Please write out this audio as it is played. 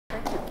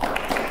I'm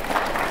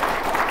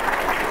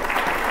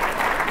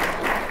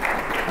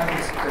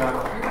just here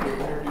to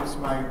introduce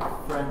my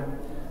friend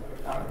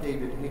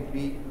David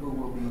Higbee, who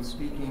will be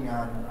speaking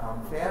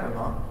on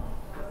Fatima.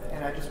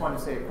 And I just want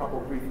to say a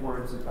couple brief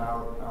words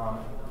about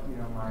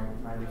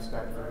my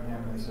respect for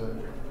him as a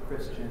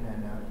Christian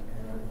and a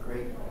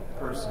great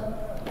person.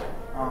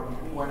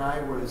 When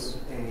I was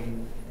a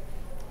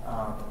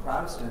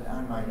Protestant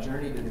on my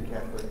journey to the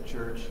Catholic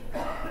Church,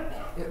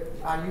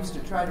 I used to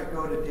try to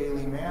go to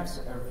daily Mass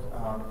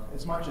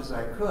as much as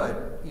I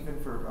could, even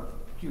for a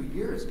few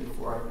years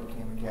before I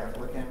became a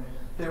Catholic. And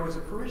there was a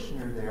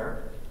parishioner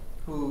there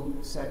who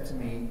said to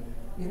me,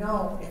 you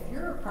know, if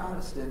you're a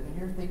Protestant and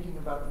you're thinking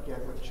about the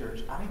Catholic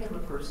Church, I have a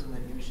person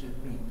that you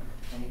should meet.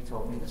 And he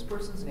told me, this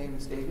person's name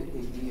is David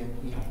Higbee, and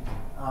he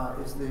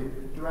is the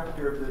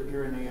director of the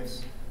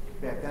Irenaeus,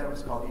 back then it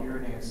was called the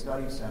Irenaeus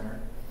Study Center.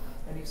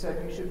 And he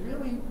said, you should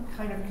really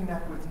kind of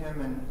connect with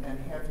him and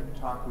have him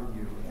talk with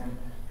you. And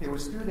it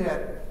was through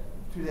that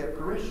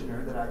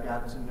parishioner that I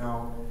got to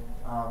know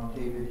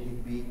David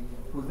Higbee,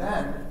 who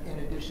then, in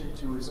addition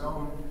to his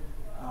own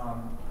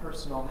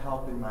personal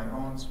help in my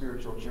own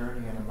spiritual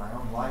journey and in my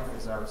own life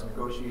as I was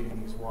negotiating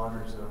these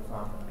waters of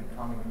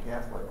becoming a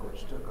Catholic,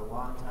 which took a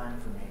long time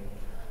for me.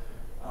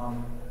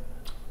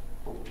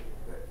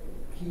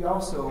 He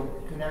also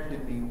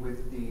connected me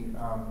with the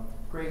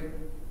great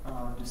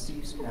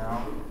deceased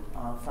now,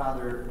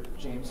 Father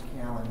James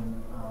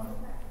Callan,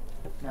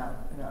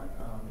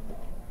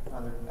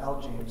 Father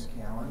L. James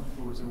Callan,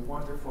 who was a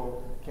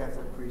wonderful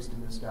Catholic priest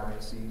in this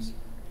diocese.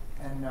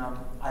 And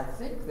I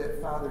think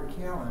that Father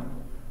Callan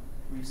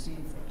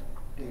received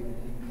David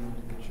Higbee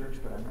into the church,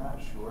 but I'm not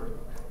sure.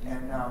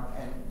 And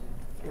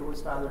it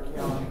was Father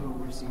Callan who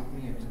received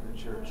me into the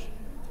church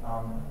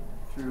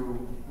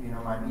through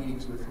my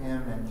meetings with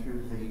him and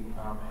through the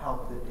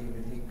help that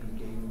David Higbee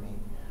gave me.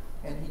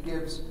 And he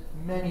gives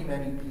many,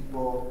 many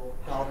people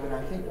help. And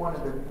I think one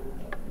of the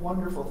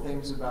wonderful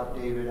things about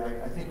David,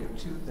 I think of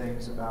two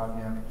things about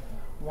him.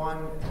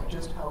 One,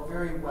 just how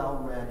very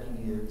well-read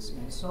he is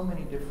in so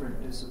many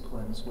different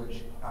disciplines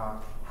which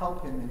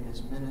help him in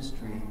his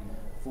ministry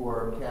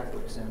for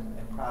Catholics and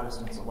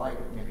Protestants alike,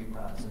 maybe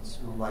Protestants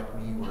who, like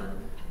me, were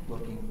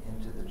looking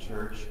into the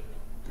church.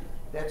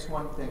 That's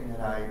one thing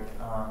that I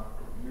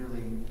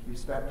really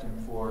respect him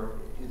for,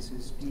 is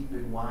his deep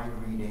and wide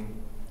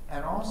reading,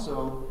 and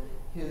also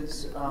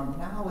his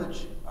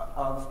knowledge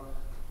of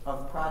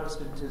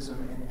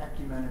Protestantism and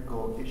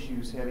ecumenical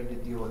issues having to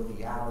deal with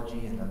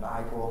theology and the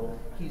Bible.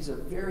 He's a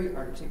very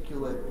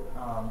articulate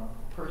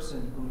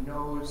person who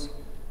knows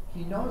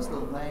the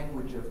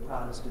language of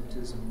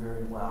Protestantism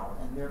very well,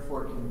 and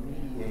therefore can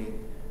mediate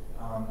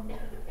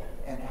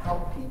and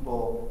help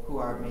people who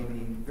are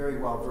maybe very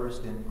well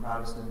versed in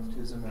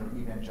Protestantism or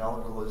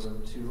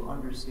evangelicalism to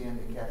understand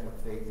the Catholic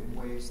faith in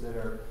ways that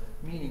are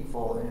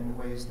meaningful and in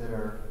ways that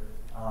are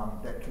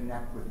that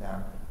connect with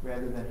them,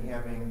 rather than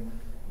having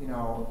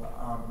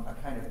a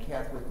kind of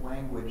Catholic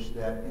language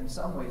that in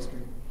some ways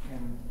can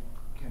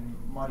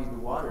muddy the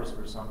waters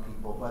for some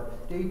people.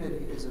 But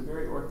David is a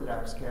very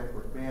Orthodox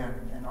Catholic man,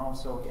 and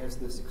also has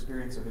this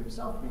experience of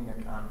himself being a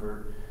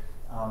convert.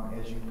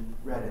 As you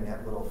read in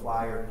that little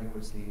flyer, he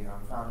was the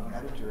founding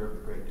editor of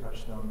the great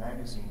Touchstone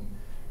magazine,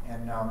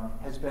 and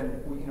has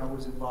been,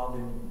 was involved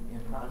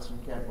in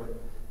Protestant Catholic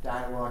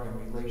dialogue and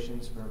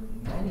relations for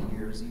many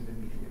years,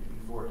 even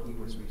before he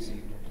was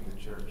received into the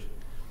church.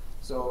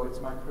 So it's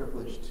my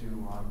privilege to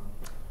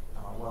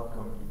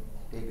welcome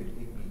David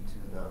Higbee to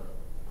the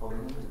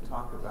podium to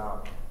talk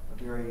about a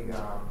very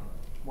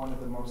one of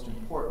the most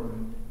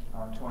important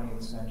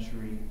 20th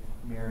century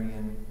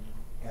Marian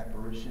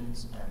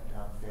apparitions at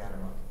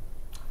Fatima.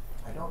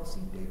 I don't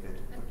see David.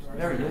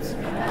 There he is.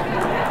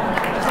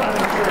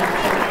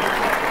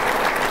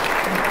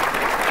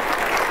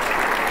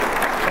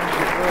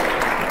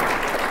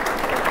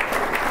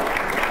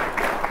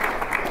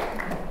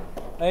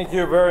 Thank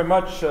you very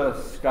much,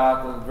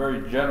 Scott.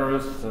 Very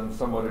generous and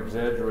somewhat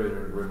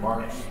exaggerated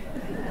remarks.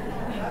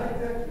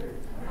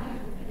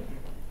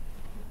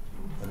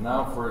 And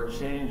now for a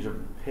change of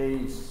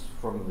pace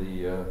from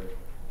the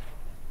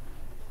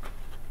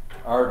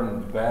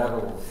ardent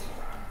battles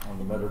on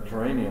the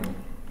Mediterranean.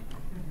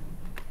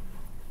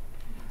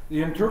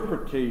 The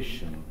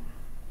interpretation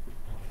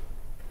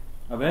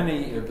of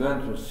any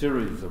event or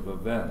series of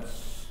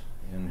events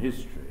in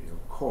history,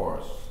 of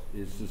course,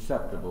 is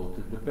susceptible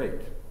to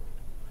debate.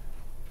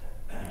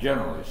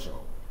 Generally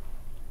so.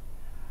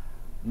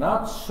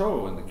 Not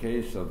so in the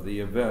case of the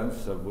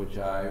events of which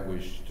I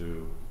wish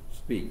to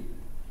speak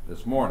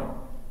this morning.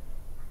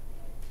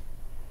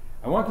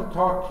 I want to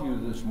talk to you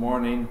this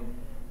morning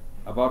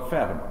about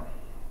Fatima,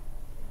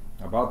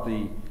 about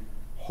the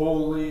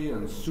holy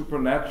and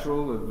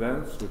supernatural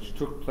events which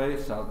took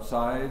place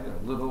outside a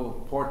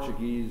little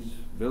Portuguese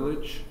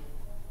village,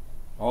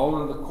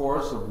 all in the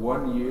course of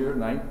one year,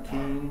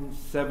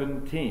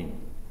 1917.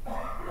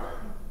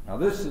 Now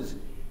this is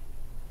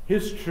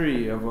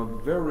history of a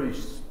very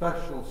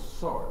special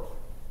sort,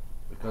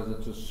 because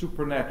it's a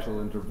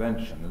supernatural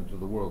intervention into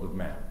the world of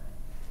man.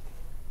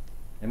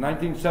 In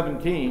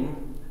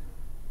 1917,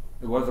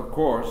 it was, of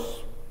course,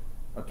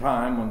 a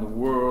time when the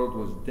world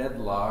was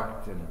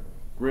deadlocked in a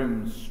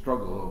grim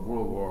struggle of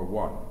World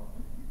War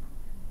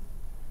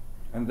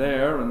I. And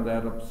there, in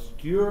that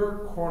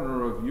obscure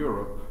corner of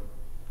Europe,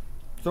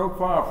 so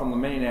far from the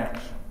main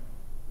action,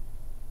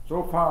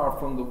 so far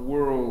from the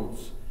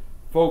world's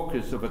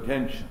focus of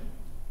attention,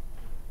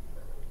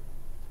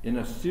 in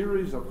a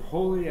series of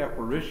holy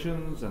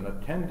apparitions and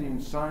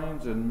attending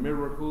signs and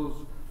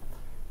miracles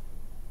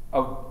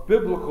of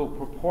biblical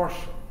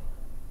proportion,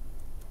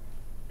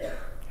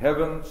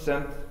 heaven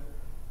sent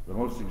the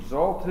most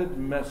exalted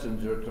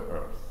messenger to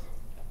earth,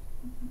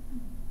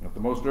 with the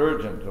most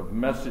urgent of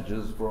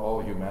messages for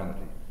all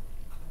humanity.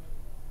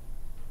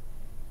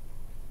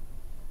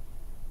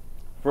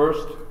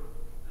 First,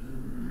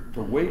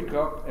 to wake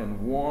up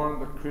and warn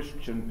the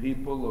Christian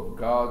people of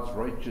God's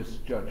righteous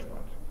judgment,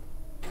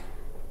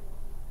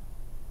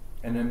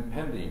 an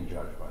impending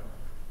judgment.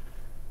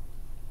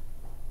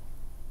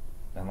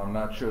 And I'm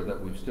not sure that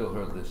we've still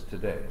heard this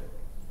today.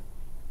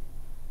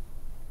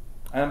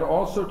 And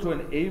also to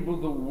enable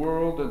the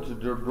world and to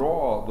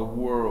draw the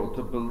world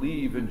to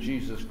believe in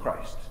Jesus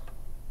Christ,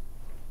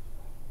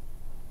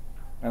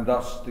 and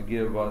thus to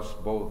give us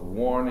both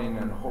warning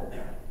and hope.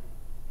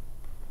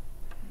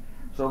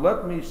 So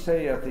let me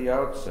say at the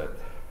outset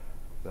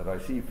that I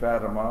see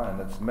Fatima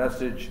and its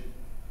message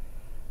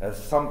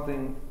as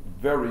something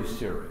very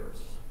serious,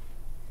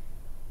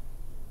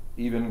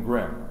 even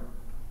grim.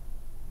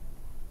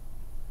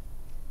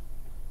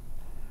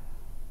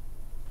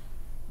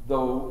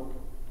 Though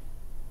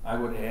I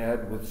would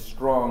add with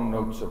strong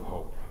notes of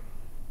hope.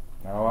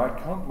 Now, I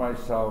count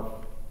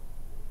myself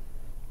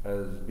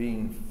as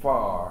being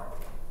far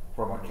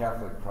from a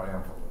Catholic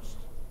triumphalist.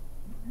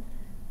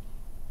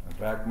 In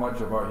fact, much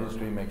of our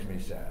history makes me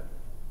sad.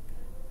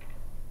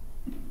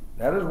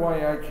 That is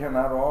why I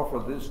cannot offer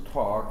this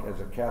talk as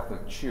a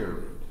Catholic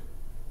cheerlead.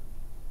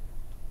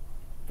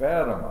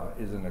 Fatima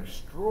is an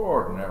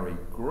extraordinary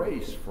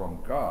grace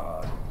from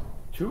God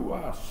to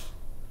us,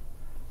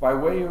 by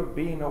way of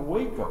being a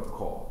wake-up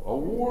call, a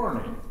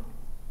warning,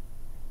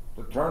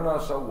 to turn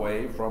us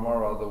away from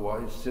our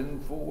otherwise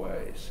sinful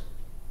ways.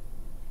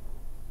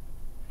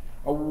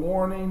 A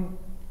warning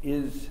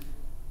is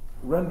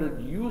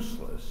rendered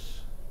useless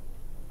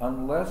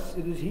unless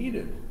it is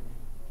heeded.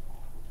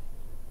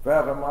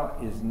 Fatima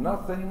is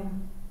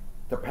nothing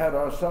to pat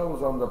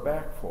ourselves on the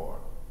back for,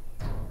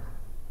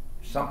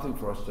 something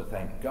for us to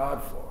thank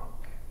God for.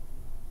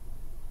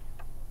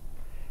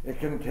 It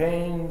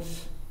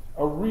contains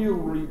a real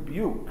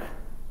rebuke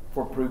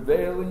for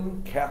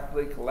prevailing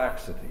Catholic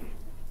laxity,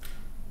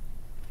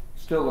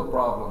 still a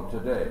problem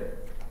today.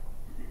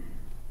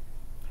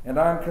 And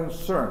I'm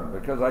concerned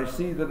because I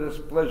see the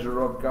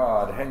displeasure of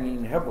God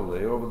hanging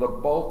heavily over the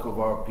bulk of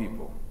our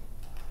people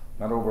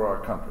and over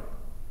our country.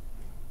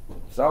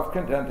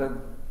 Self-contented,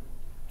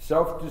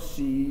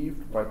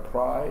 self-deceived by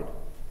pride,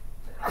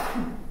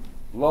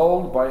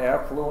 lulled by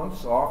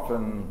affluence,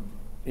 often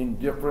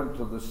indifferent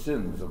to the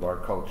sins of our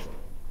culture.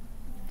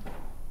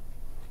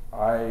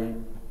 I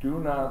do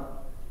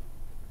not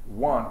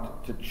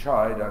want to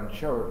chide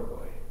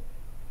uncharitably,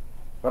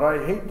 but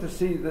I hate to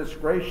see this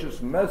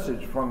gracious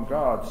message from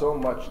God so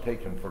much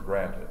taken for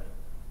granted.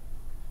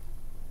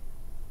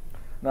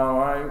 Now,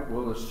 I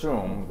will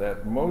assume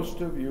that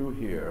most of you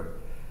here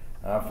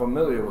are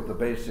familiar with the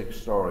basic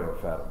story of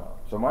Fatima,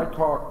 so my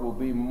talk will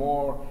be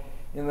more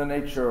in the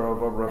nature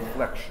of a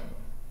reflection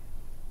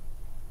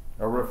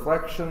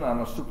on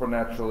a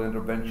supernatural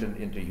intervention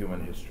into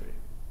human history.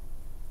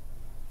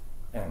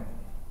 And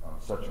on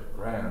such a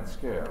grand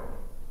scale.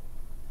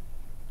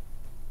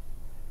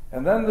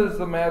 And then there's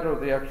the matter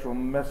of the actual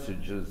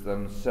messages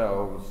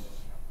themselves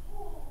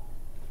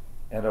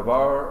and of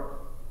our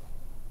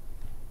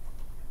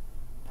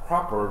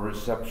proper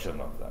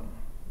reception of them.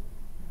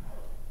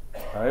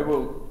 I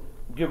will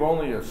give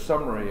only a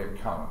summary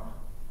account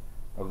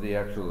of the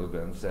actual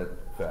events at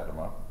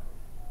Fatima,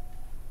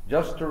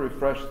 just to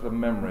refresh the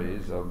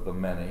memories of the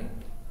many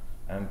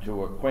and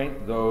to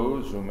acquaint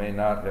those who may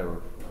not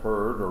have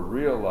heard or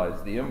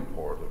realized the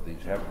import of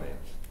these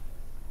happenings.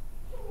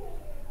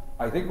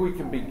 I think we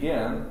can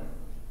begin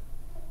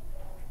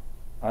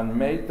on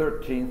May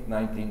 13th,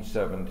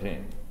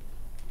 1917,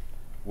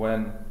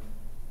 when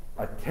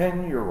a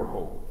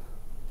 10-year-old,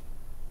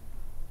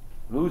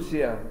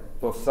 Lucia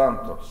dos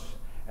Santos,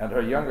 and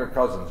her younger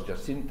cousins,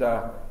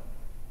 Jacinta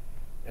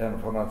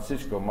and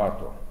Francisco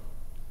Mato,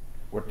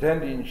 were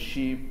tending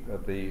sheep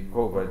at the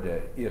Cova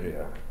de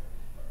Iria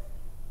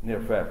near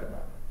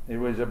Fatima. It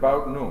was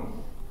about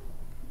noon.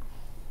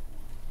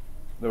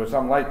 There was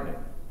some lightning,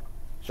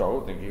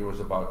 so thinking it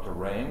was about to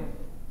rain,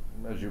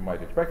 as you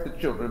might expect, the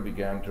children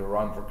began to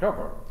run for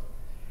cover.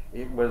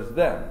 It was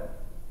then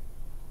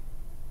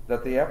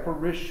that the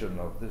apparition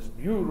of this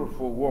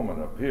beautiful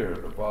woman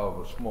appeared above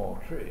a small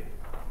tree.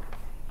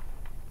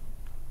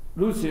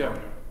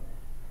 Lucia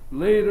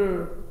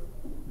later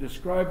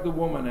described the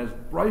woman as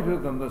brighter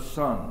than the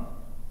sun,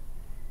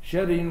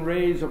 shedding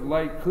rays of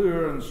light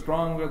clearer and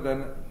stronger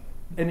than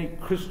any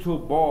crystal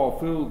ball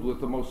filled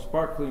with the most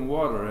sparkling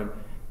water and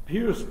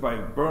pierced by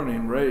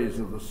burning rays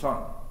of the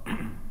sun.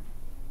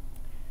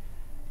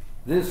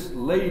 This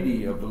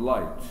lady of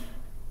light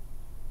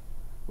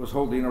was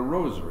holding a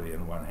rosary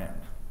in one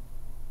hand.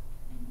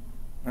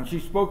 And she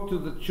spoke to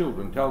the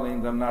children,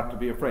 telling them not to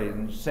be afraid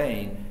and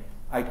saying,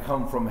 "I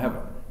come from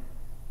heaven."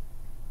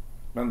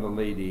 Then the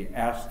lady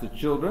asked the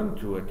children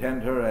to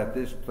attend her at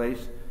this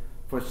place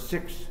for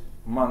 6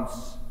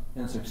 months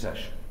in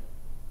succession.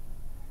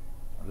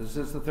 This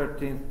is the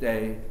 13th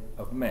day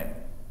of May.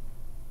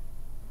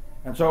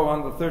 And so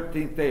on the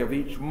 13th day of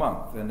each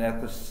month, and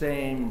at the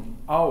same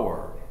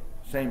hour,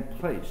 same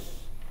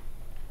place,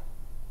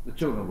 the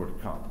children would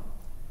come.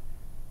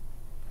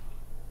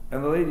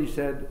 And the lady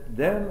said,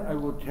 "Then I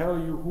will tell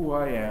you who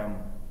I am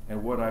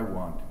and what I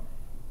want,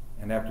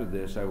 and after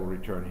this I will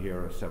return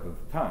here a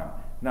 7th time."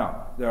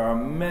 Now, there are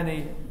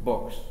many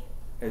books,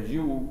 as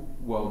you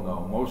well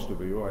know, most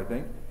of you, I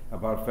think,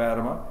 about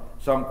Fatima,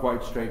 some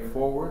quite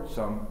straightforward,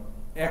 some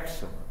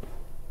excellent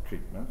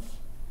treatments,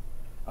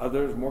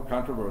 others more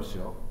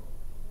controversial.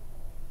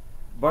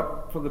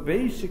 But for the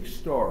basic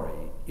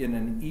story in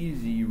an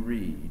easy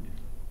read,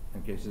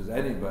 in case there's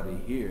anybody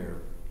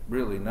here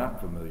really not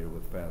familiar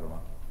with Fatima,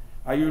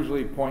 I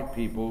usually point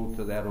people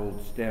to that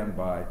old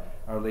standby,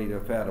 Our Lady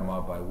of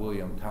Fatima by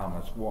William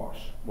Thomas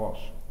Walsh.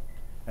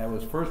 That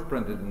was first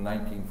printed in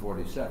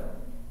 1947.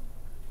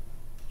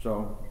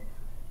 So,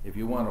 if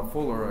you want a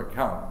fuller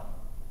account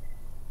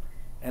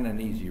and an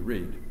easy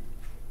read,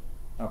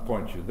 I'll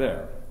point you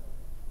there.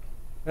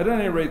 At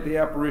any rate, the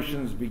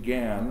apparitions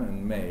began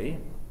in May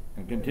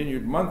and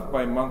continued month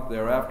by month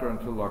thereafter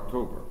until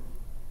October,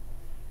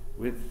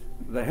 with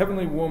the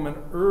heavenly woman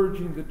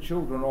urging the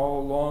children all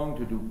along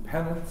to do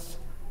penance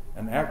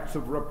and acts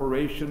of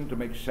reparation, to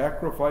make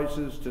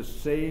sacrifices to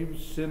save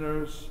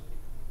sinners,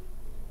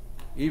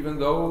 even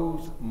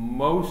those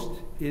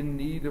most in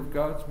need of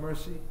God's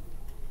mercy,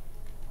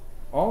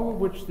 all of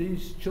which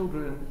these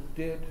children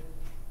did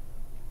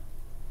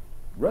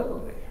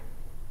readily.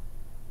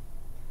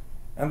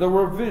 And there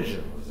were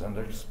visions and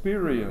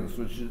experiences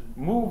which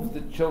moved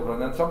the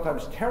children and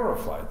sometimes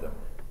terrified them.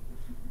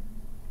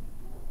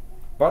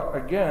 But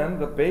again,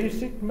 the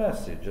basic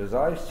message, as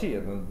I see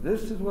it, and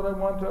this is what I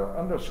want to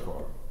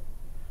underscore,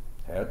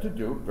 had to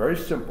do, very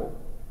simple,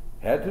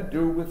 had to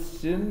do with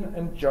sin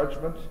and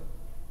judgment,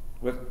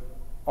 with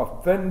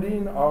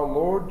offending our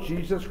Lord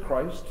Jesus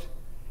Christ,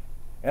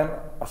 and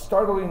a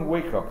startling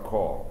wake-up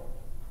call,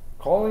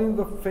 calling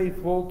the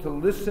faithful to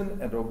listen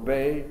and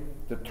obey,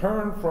 to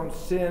turn from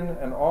sin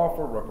and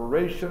offer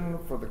reparation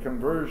for the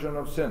conversion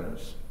of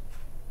sinners.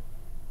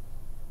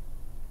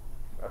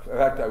 In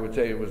fact, I would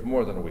say it was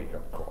more than a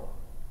wake-up call.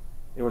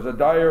 It was a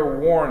dire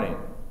warning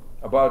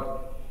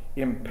about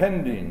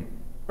impending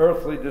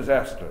earthly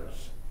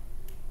disasters,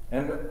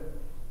 and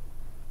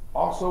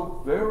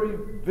also very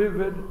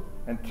vivid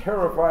and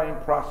terrifying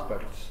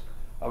prospects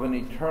of an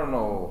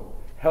eternal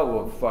hell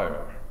of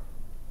fire.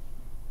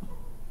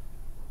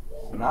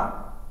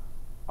 Not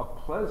a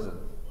pleasant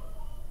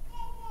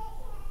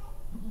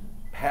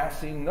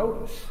passing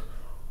notice.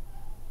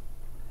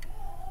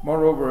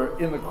 Moreover,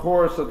 in the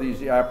course of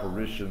these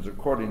apparitions,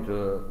 according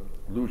to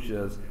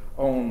Lucia's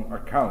own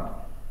account,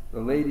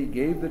 the lady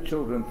gave the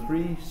children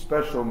 3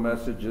 special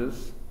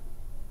messages,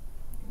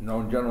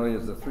 known generally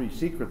as the 3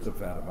 Secrets of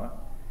Fatima.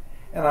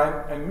 And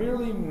I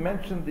merely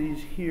mention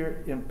these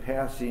here in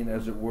passing,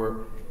 as it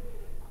were,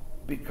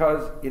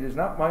 because it is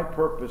not my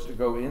purpose to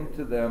go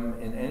into them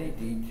in any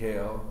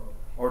detail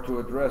or to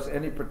address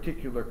any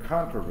particular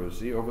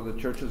controversy over the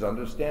Church's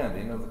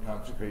understanding of the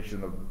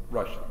consecration of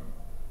Russia,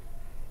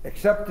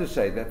 except to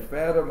say that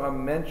Fatima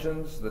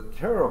mentions the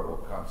terrible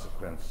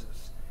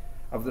consequences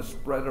of the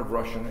spread of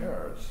Russian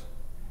errors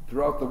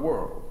throughout the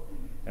world.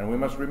 And we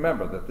must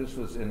remember that this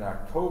was in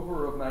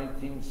October of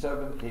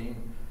 1917,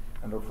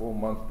 and a full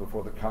month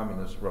before the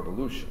Communist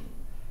Revolution.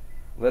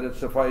 Let it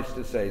suffice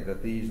to say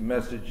that these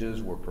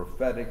messages were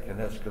prophetic and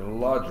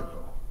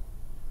eschatological.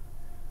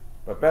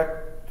 But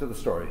back to the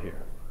story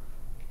here.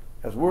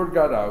 As word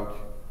got out,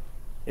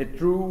 it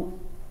drew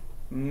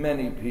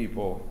many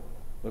people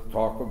with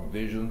talk of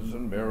visions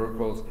and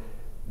miracles.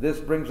 This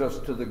brings us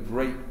to the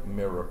great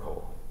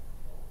miracle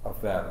of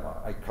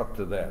Fatima. I cut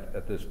to that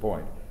at this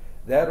point.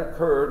 That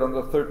occurred on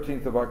the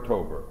 13th of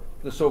October,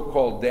 the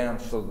so-called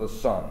Dance of the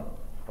Sun,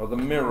 or the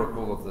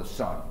Miracle of the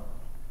Sun.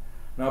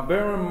 Now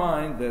bear in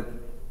mind that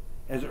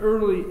as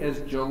early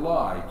as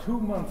July, 2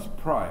 months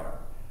prior,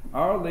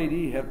 Our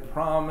Lady had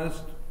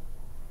promised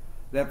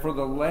that for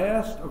the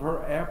last of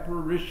her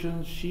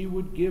apparitions she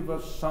would give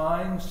a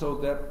sign so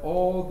that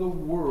all the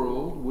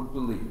world would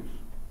believe.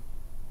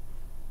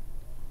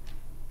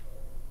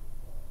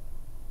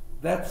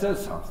 That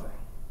says something.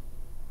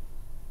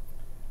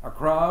 A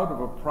crowd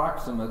of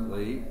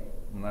approximately,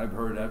 and I've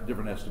heard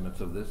different estimates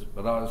of this,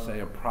 but I'll say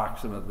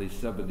approximately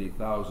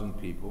 70,000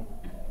 people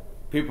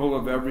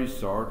of every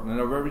sort and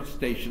of every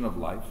station of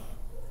life,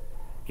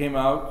 came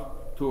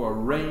out to a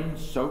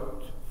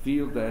rain-soaked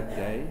field that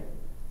day.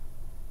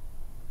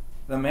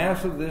 The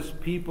mass of this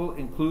people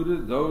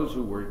included those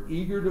who were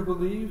eager to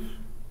believe,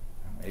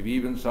 maybe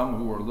even some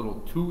who were a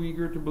little too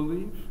eager to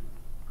believe,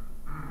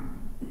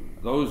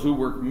 those who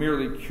were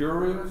merely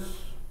curious,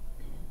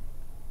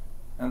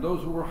 and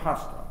those who were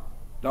hostile,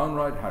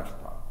 downright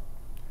hostile.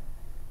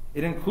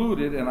 It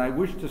included, and I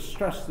wish to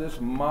stress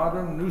this,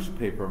 modern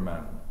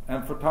newspapermen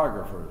and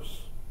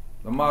photographers,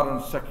 the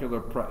modern secular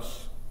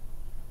press,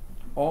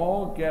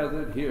 all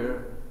gathered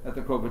here at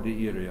the Cova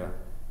de Iria.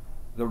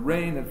 The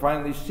rain had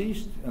finally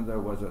ceased, and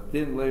there was a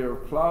thin layer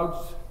of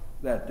clouds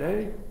that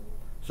day.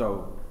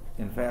 So,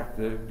 in fact,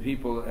 the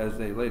people, as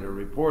they later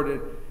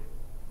reported,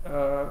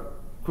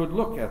 could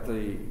look at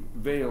the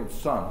veiled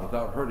sun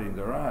without hurting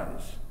their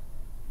eyes.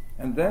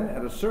 And then,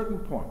 at a certain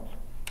point,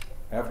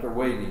 after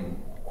waiting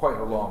quite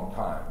a long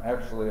time,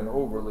 actually an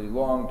overly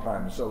long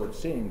time, so it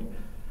seemed,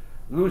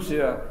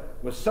 Lucia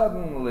was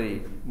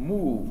suddenly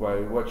moved by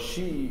what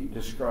she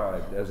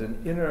described as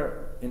an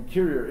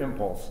interior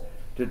impulse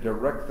to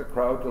direct the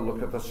crowd to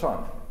look at the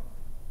sun.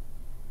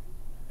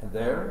 And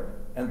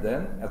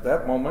then, at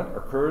that moment,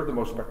 occurred the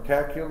most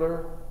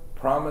spectacular,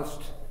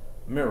 promised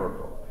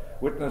miracle.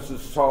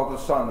 Witnesses saw the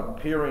sun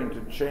appearing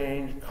to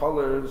change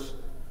colors,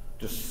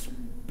 to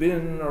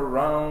spin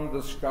around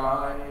the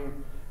sky,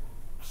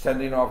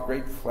 sending off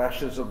great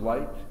flashes of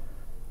light.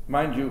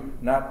 Mind you,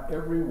 not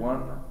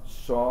everyone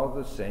saw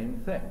the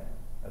same thing.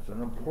 That's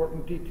an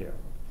important detail.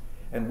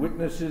 And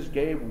witnesses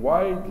gave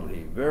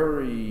widely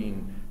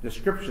varying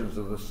descriptions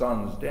of the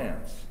sun's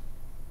dance.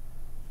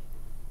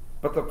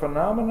 But the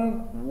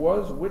phenomenon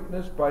was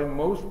witnessed by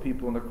most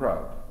people in the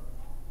crowd,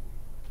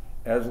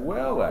 as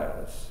well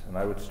as, and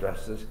I would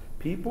stress this,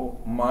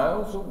 people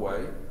miles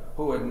away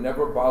who had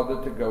never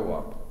bothered to go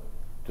up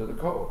to the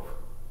cove.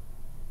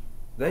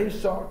 They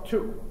saw it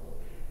too.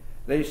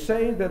 They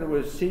say that it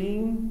was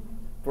seen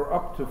for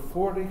up to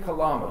 40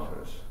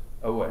 kilometers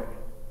away,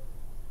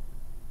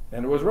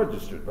 and it was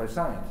registered by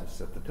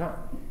scientists at the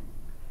time.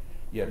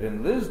 Yet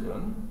in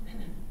Lisbon,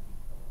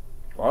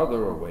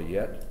 farther away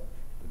yet,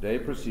 the day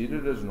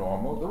proceeded as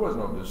normal. There was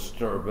no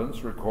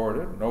disturbance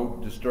recorded, no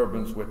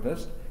disturbance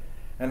witnessed.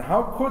 And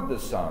how could the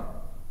sun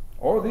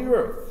or the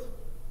earth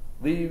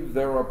leave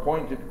their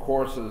appointed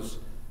courses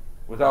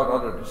without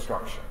utter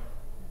destruction?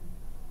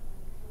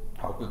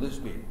 How could this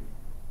be?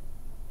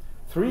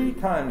 3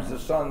 times the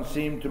sun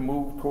seemed to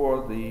move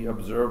toward the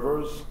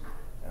observers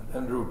and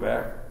then drew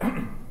back.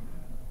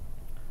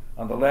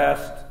 On the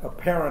last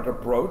apparent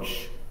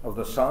approach of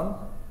the sun,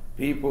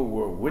 people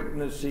were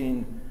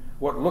witnessing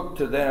what looked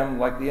to them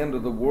like the end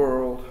of the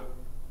world,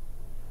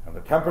 and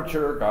the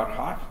temperature got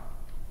hot,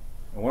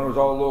 and when it was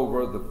all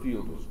over, the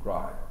field was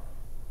dry.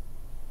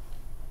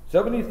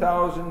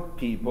 70,000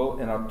 people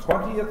in a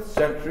 20th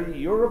century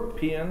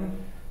European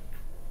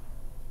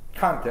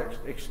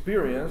context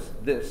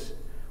experienced this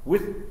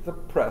with the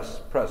press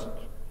present.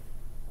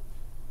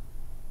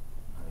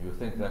 You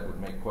think that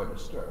would make quite a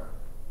stir.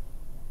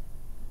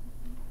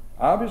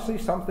 Obviously,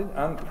 something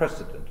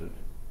unprecedented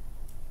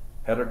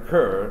had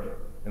occurred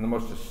in the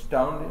most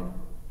astounding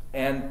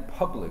and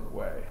public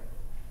way,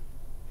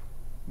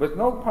 with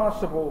no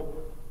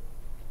possible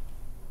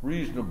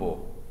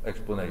reasonable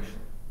explanation,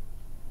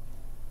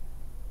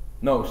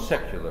 no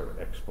secular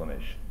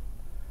explanation.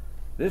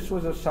 This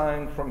was a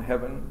sign from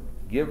heaven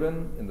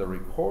given in the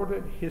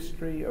recorded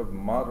history of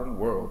modern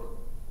world,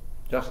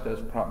 just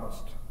as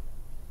promised,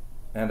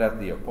 and at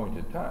the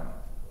appointed time.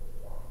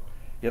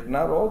 Yet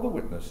not all the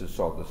witnesses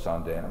saw the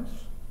sun dance.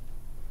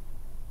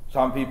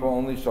 Some people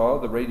only saw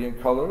the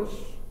radiant colors,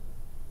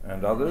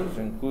 and others,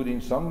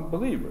 including some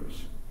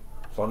believers,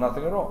 saw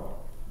nothing at all.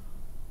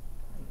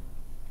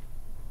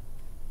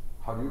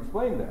 How do you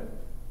explain that?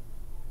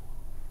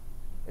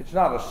 It's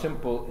not a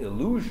simple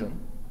illusion.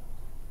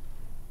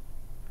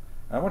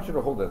 I want you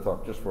to hold that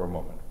thought just for a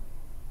moment,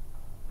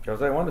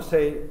 because I want to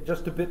say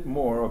just a bit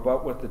more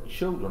about what the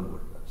children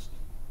witnessed,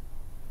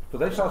 for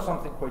they saw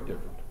something quite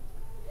different.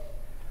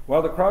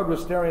 While the crowd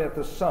was staring at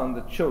the sun,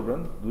 the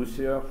children,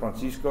 Lucia,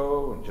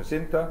 Francisco, and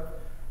Jacinta,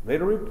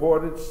 later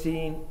reported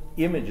seeing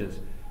images,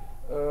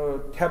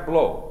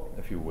 tableau,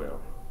 if you will,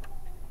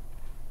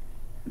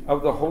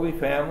 of the Holy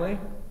Family,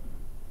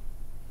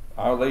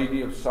 Our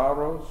Lady of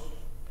Sorrows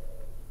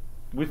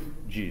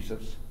with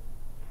Jesus,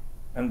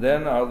 and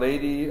then Our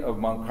Lady of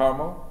Mount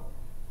Carmel.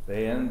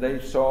 They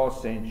saw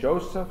St.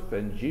 Joseph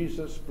and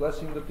Jesus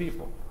blessing the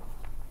people.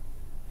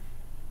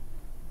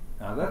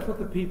 Now that's what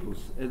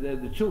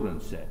the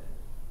children said.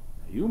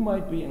 You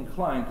might be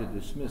inclined to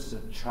dismiss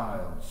a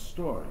child's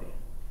story,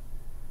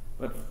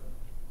 but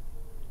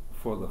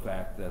for the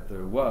fact that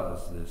there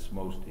was this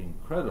most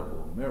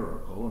incredible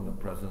miracle in the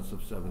presence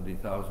of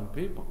 70,000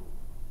 people.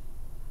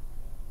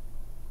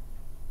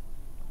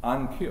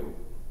 On cue.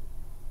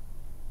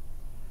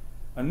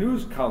 A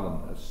news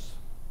columnist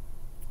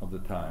of the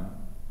time,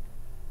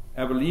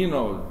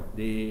 Avelino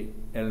de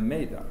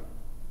Almeida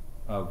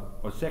of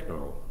O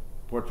Século,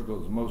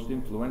 Portugal's most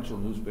influential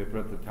newspaper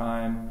at the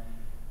time,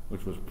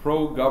 which was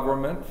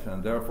pro-government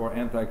and therefore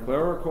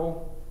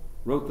anti-clerical,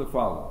 wrote the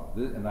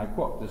following, and I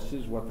quote, this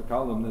is what the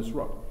columnist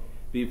wrote.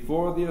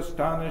 before the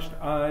astonished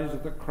eyes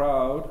of the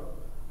crowd,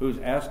 whose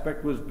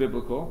aspect was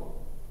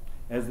biblical.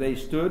 As they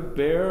stood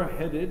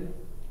bareheaded,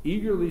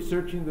 eagerly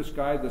searching the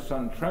sky, the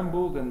sun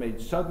trembled and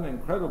made sudden,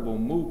 incredible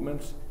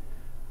movements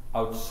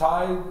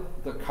outside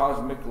the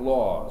cosmic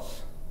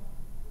laws.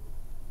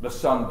 The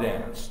sun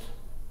danced.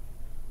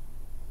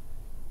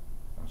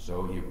 And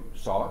so he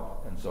saw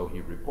it, and so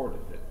he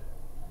reported it.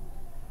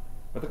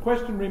 But the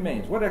question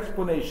remains, what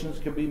explanations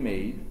can be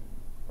made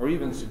or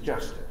even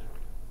suggested?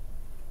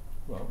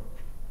 Well,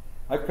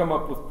 I've come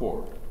up with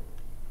 4.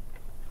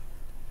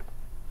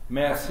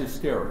 Mass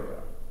hysteria.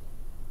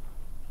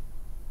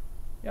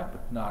 Yeah,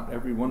 but not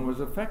everyone was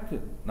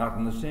affected, not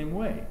in the same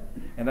way.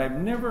 And I've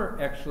never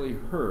actually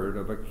heard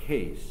of a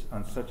case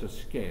on such a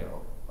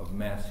scale of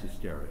mass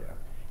hysteria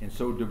in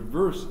so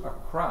diverse a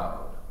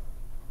crowd.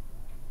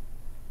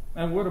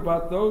 And what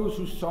about those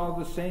who saw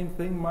the same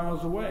thing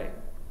miles away?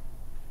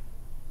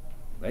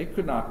 They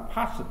could not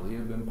possibly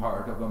have been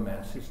part of a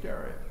mass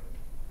hysteria.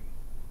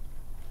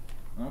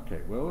 Okay,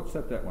 well, let's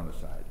set that one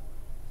aside.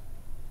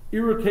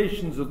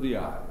 Irritations of the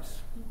eyes.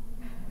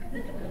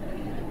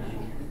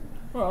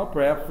 Well,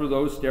 perhaps for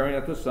those staring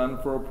at the sun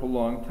for a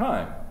prolonged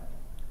time.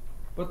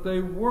 But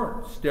they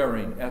weren't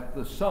staring at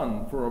the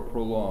sun for a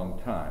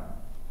prolonged time.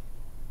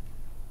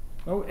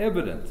 No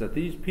evidence that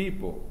these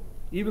people,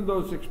 even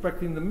those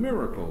expecting the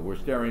miracle, were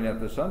staring at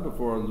the sun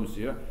before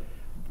Lucia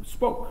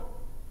spoke.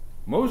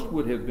 Most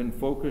would have been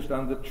focused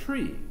on the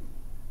tree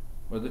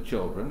where the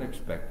children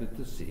expected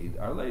to see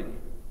Our Lady.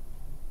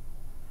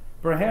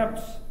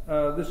 Perhaps,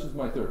 this is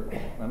my third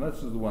one, and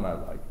this is the one I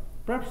like.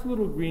 Perhaps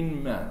little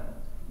green men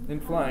in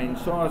flying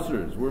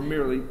saucers were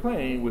merely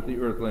playing with the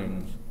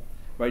earthlings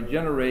by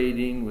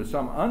generating with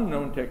some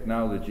unknown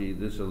technology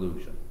this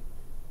illusion.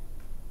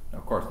 Now,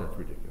 of course, that's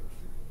ridiculous.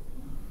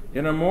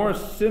 In a more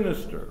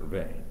sinister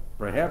vein,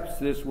 perhaps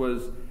this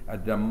was a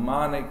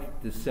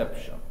demonic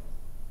deception.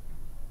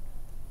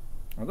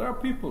 Now, there are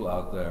people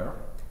out there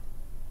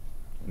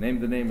who name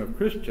the name of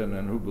Christian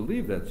and who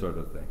believe that sort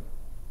of thing.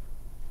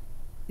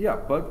 Yeah,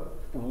 but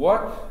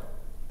what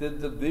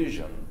did the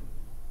vision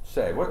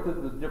say? What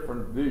did the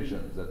different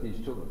visions that these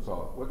children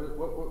saw,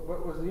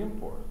 what was the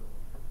import?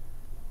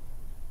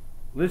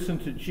 Listen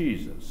to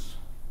Jesus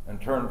and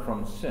turn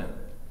from sin.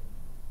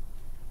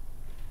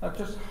 Now,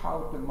 just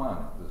how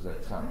demonic does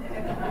that sound?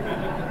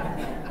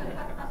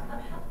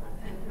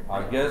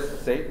 I guess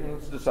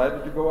Satan's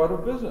decided to go out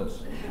of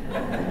business.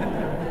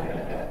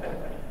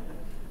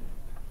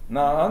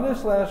 Now, on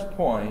this last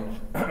point,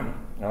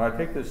 and I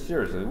take this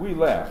seriously, we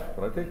laugh,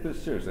 but I take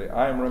this seriously,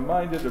 I am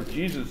reminded of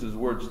Jesus'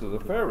 words to the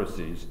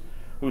Pharisees,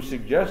 who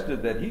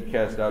suggested that he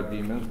cast out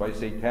demons by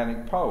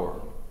satanic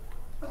power.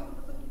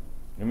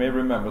 You may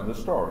remember the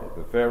story.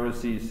 The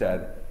Pharisees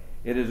said,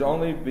 "It is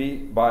only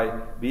by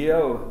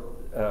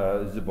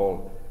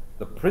Beelzebul,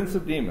 the prince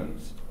of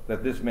demons,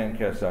 that this man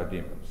casts out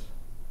demons."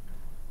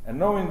 And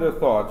knowing their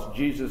thoughts,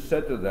 Jesus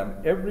said to them,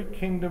 "Every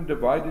kingdom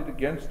divided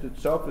against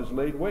itself is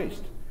laid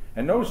waste,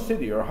 and no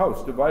city or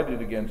house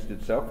divided against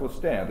itself will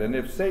stand. And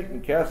if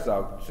Satan casts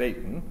out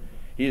Satan,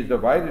 he is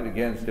divided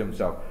against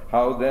himself.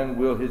 How then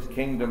will his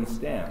kingdom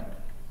stand?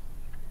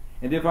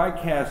 And if I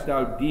cast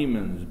out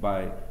demons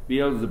by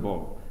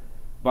Beelzebul,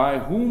 by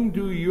whom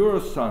do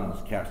your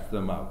sons cast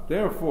them out?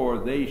 Therefore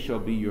they shall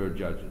be your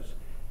judges.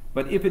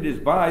 But if it is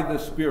by the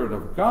Spirit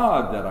of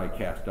God that I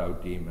cast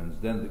out demons,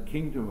 then the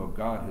kingdom of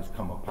God has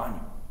come upon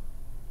you."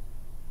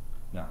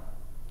 Now,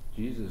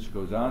 Jesus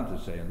goes on to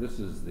say, and this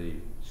is the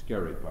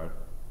scary part,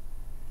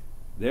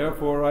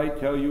 "Therefore I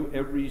tell you,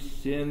 every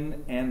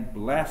sin and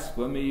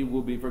blasphemy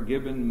will be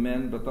forgiven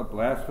men, but the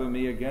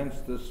blasphemy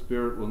against the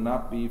Spirit will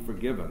not be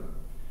forgiven.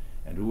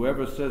 And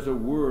whoever says a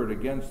word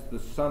against the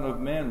Son of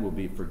Man will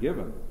be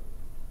forgiven.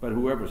 But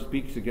whoever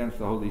speaks against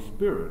the Holy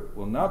Spirit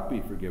will not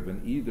be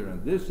forgiven, either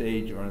in this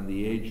age or in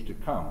the age to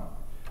come."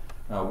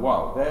 Now,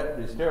 wow, that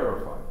is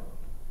terrifying.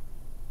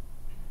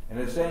 And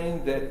it's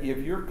saying that if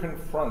you're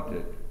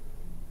confronted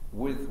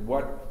with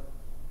what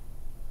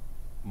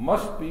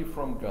must be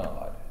from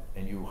God,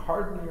 and you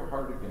harden your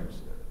heart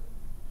against it,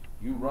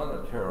 you run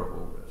a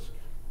terrible risk.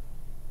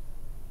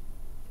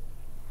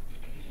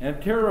 And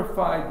it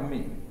terrified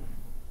me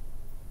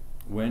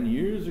when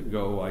years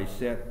ago I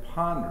sat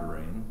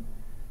pondering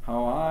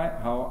how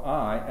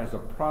I, as a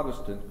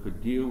Protestant,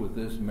 could deal with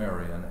this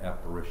Marian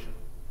apparition.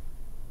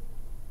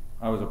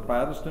 I was a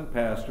Protestant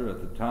pastor at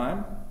the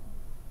time.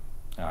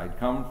 I'd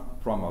come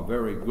from a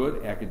very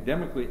good,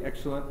 academically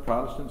excellent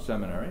Protestant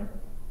seminary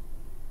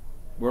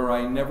where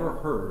I never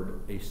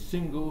heard a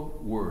single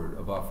word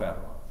about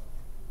Fatima.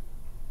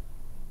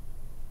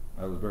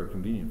 That was very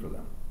convenient for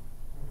them.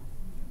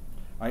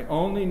 I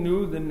only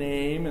knew the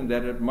name and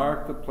that it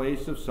marked the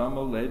place of some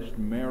alleged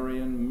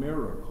Marian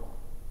miracle.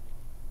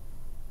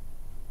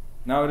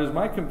 Now, it is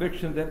my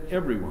conviction that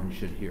everyone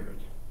should hear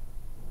it.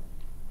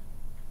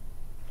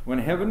 When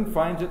heaven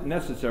finds it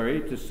necessary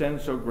to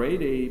send so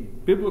great a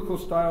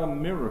biblical-style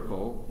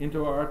miracle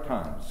into our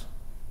times,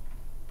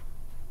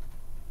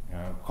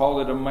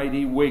 call it a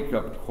mighty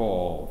wake-up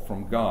call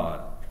from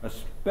God,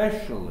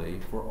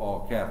 especially for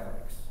all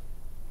Catholics.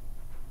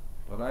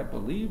 but I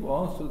believe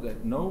also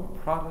that no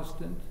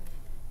Protestant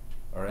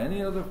or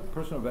any other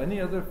person of any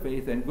other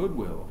faith and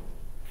goodwill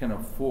can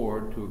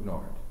afford to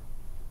ignore it.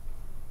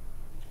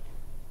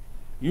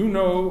 You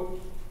know,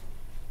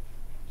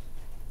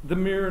 the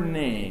mere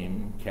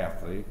name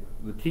Catholic,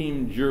 the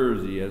team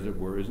jersey, as it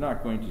were, is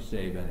not going to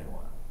save anyone.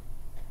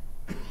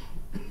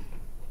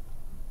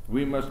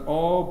 We must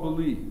all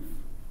believe,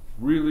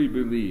 really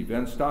believe,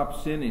 and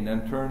stop sinning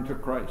and turn to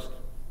Christ.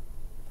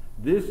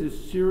 This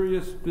is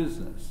serious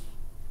business,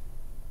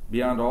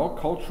 beyond all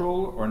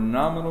cultural or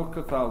nominal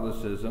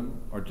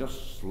Catholicism, or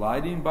just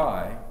sliding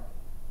by.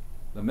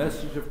 The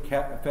message of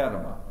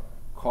Fatima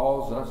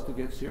calls us to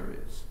get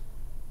serious,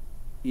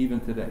 even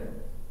today.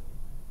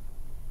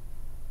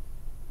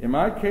 In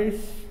my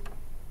case,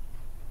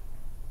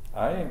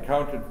 I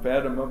encountered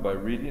Fatima by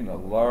reading a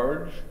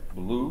large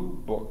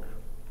blue book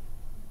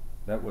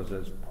that was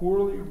as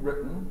poorly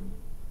written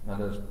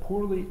and as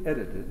poorly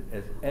edited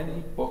as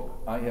any book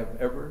I have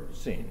ever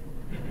seen.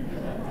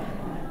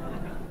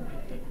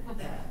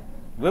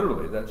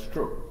 Literally, that's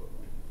true.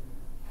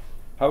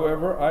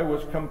 However, I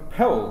was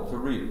compelled to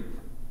read it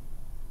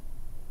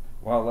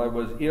while I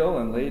was ill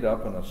and laid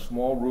up in a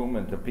small room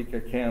in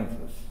Topeka,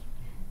 Kansas.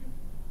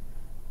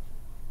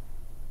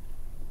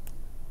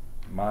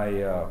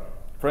 My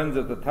friends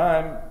at the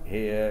time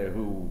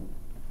who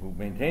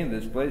maintained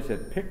this place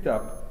had picked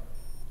up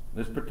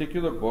this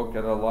particular book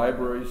at a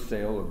library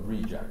sale of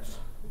rejects.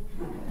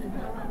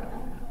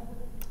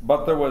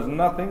 But there was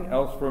nothing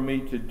else for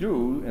me to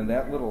do in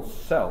that little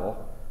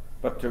cell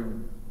but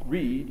to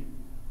read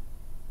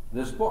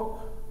this book.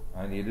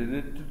 I needed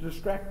it to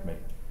distract me.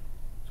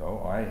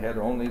 So I had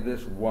only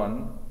this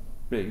one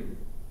big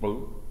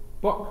blue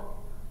book.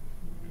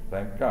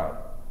 Thank God.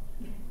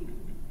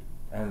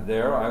 And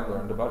there I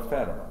learned about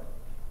Fatima.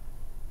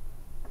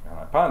 And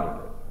I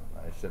pondered it.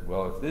 I said,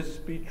 well, if this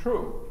be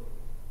true,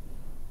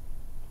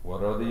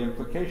 what are the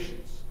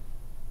implications?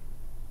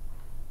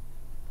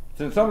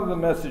 Since some of the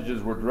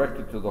messages were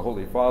directed to the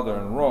Holy Father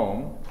in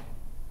Rome,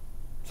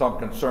 some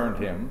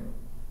concerned him,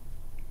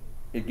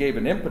 it gave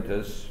an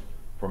impetus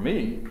for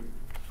me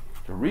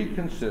to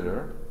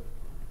reconsider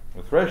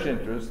with fresh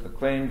interest the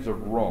claims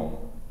of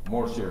Rome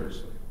more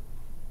seriously.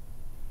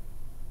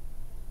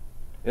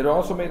 It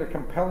also made a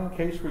compelling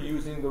case for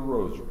using the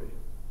rosary,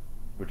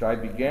 which I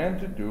began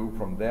to do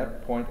from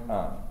that point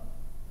on.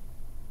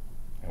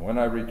 And when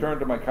I returned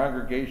to my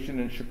congregation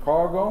in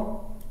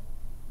Chicago,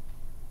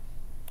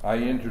 I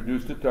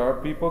introduced it to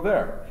our people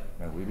there,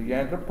 and we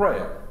began to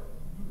pray it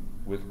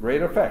with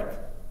great effect.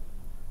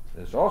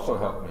 This also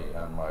helped me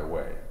on my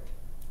way.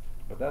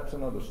 But that's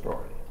another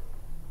story.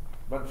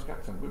 But it's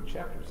got some good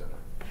chapters in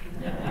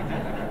it.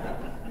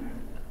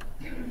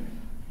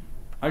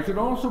 I should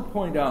also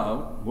point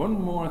out one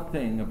more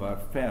thing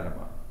about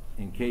Fatima,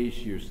 in case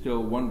you're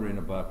still wondering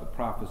about the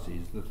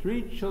prophecies. The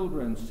three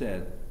children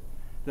said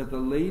that the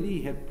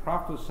lady had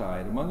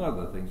prophesied, among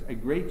other things, a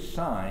great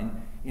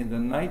sign in the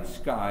night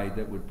sky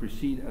that would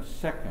precede a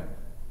second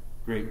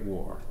great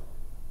war.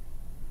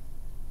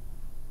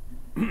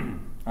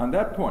 On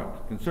that point,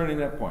 concerning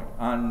that point,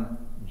 on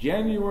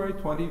January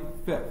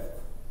 25th,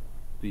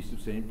 Feast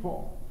of St.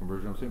 Paul,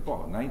 Conversion of St.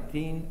 Paul,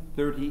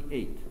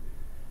 1938,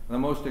 the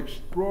most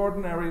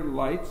extraordinary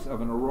lights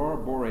of an aurora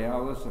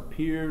borealis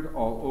appeared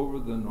all over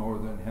the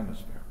northern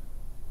hemisphere,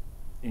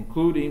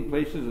 including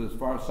places as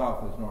far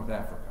south as North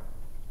Africa.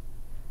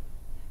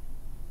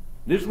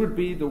 This would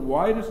be the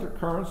widest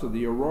occurrence of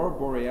the aurora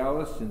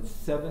borealis since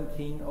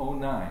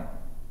 1709,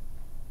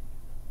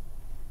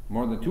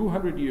 more than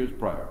 200 years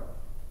prior.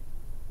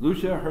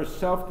 Lucia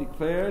herself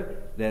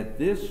declared that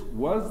this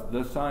was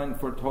the sign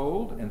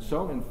foretold, and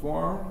so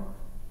informed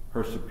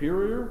her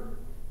superior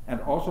and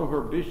also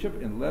her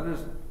bishop in letters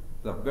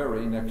the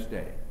very next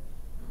day.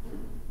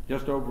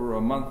 Just over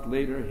a month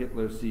later,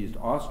 Hitler seized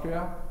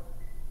Austria.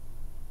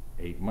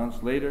 8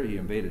 months later, he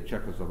invaded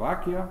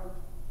Czechoslovakia,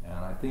 and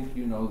I think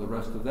you know the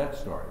rest of that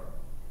story.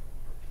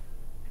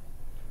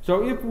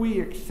 So if we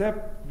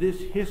accept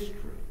this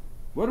history,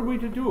 what are we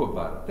to do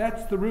about it?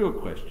 That's the real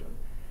question.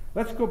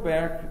 Let's go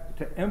back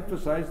to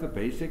emphasize the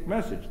basic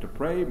message, to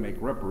pray, make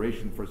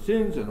reparation for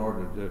sins in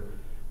order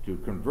to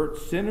convert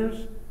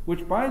sinners,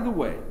 which, by the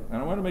way,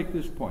 and I want to make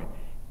this point,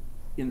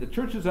 in the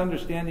Church's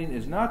understanding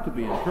is not to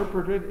be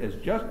interpreted as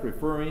just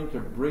referring to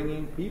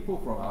bringing people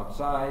from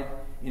outside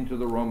into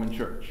the Roman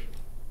Church,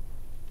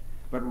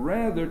 but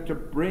rather to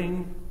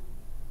bring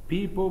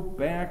people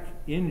back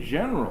in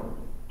general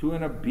to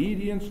an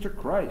obedience to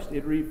Christ.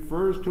 It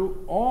refers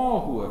to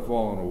all who have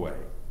fallen away,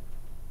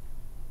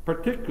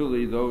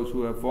 particularly those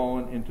who have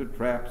fallen into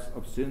traps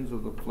of sins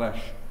of the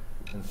flesh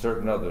and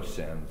certain other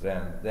sins.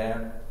 And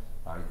that,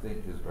 I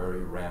think, is very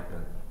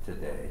rampant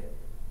today.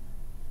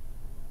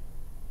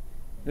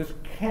 This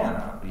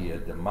cannot be a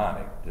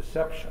demonic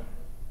deception.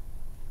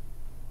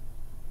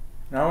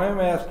 Now, I'm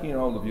asking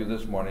all of you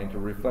this morning to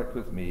reflect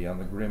with me on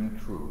the grim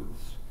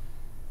truths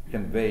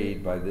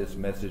conveyed by this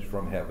message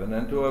from heaven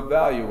and to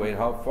evaluate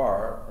how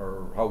far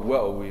or how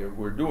well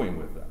we're doing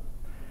with them.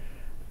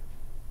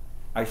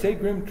 I say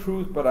grim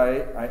truth, but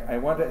I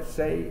want to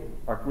say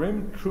a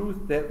grim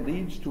truth that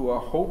leads to a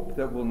hope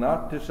that will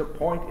not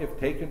disappoint if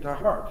taken to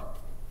heart.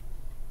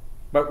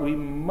 But we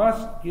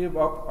must give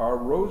up our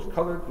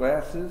rose-colored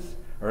glasses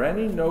or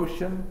any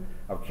notion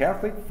of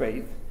Catholic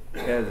faith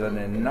as an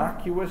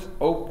innocuous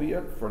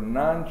opiate for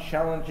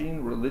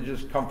non-challenging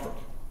religious comfort.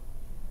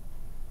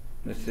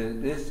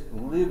 This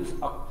lives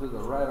up to the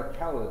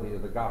radicality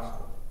of the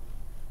gospel.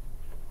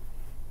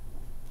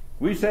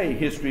 We say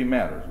history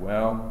matters.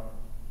 Well,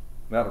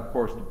 that of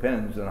course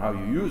depends on how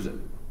you use it.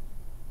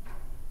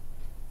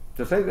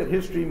 To say that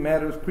history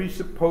matters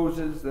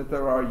presupposes that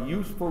there are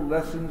useful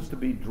lessons to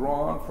be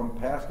drawn from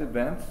past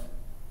events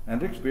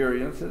and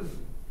experiences,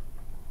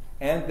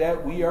 and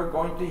that we are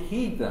going to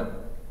heed them.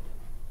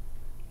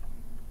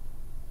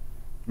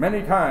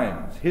 Many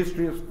times,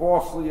 history is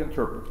falsely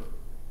interpreted.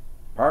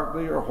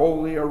 Partly or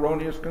wholly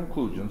erroneous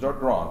conclusions are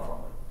drawn from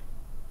it.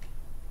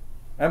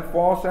 And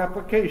false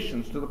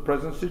applications to the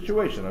present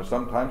situation are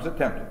sometimes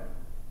attempted.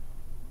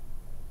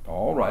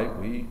 All right,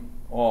 we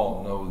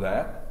all know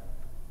that.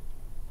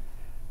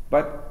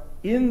 But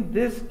in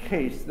this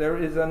case, there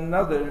is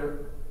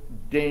another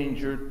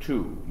danger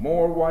too,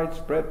 more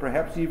widespread,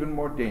 perhaps even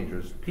more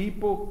dangerous.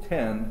 People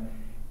tend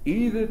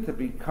either to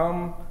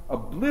become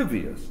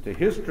oblivious to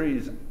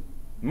history's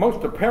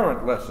most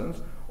apparent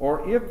lessons,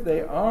 or if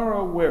they are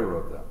aware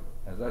of them,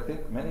 as I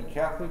think many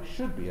Catholics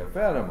should be at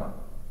Fatima,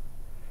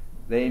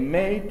 they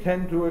may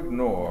tend to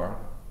ignore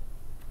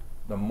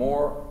the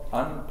more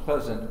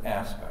unpleasant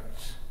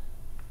aspects.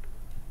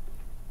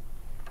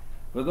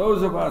 For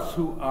those of us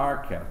who are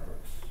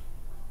Catholics,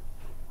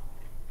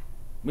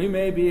 we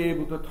may be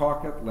able to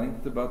talk at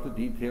length about the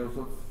details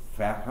of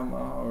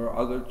Fatima or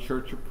other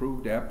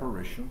church-approved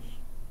apparitions,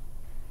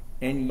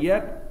 and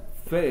yet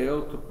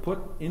fail to put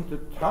into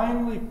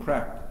timely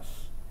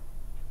practice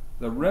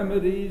the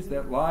remedies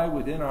that lie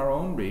within our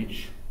own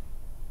reach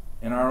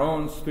and our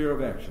own sphere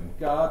of action.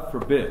 God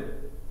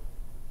forbid.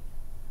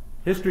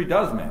 History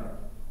does matter.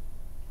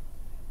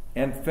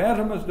 And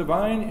Fatima's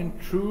divine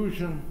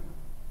intrusion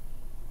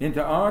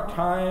into our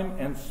time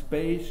and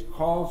space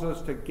calls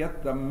us to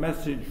get the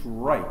message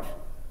right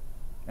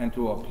and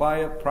to apply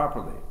it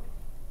properly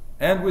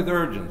and with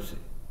urgency.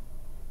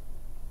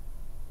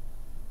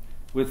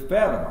 With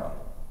Fatima,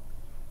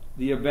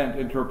 the event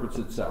interprets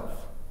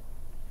itself,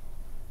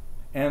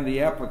 and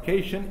the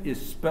application is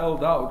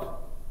spelled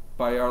out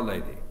by Our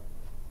Lady,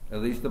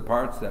 at least the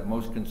parts that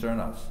most concern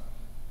us.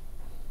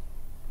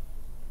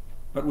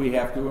 But we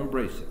have to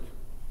embrace it.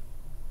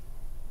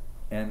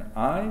 And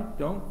I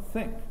don't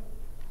think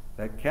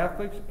that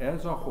Catholics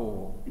as a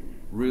whole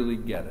really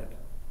get it.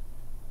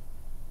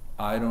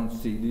 I don't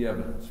see the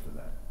evidence for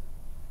that.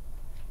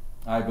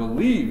 I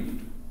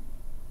believe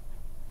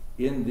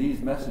in these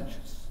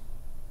messages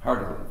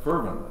heartily,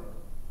 fervently.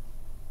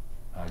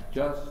 I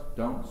just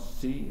don't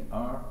see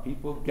our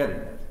people getting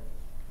it.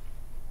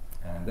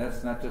 And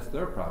that's not just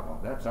their problem,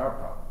 that's our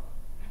problem.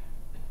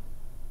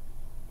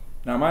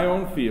 Now, my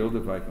own field,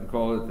 if I can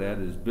call it that,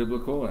 is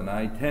biblical, and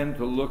I tend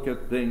to look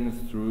at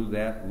things through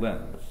that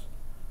lens.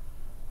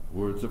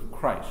 Words of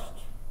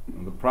Christ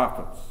and the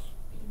prophets,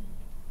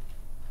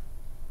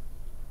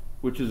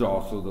 which is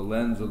also the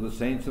lens of the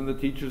saints and the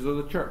teachers of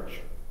the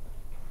church.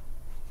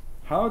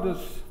 How does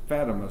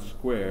Fatima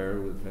square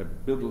with a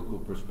biblical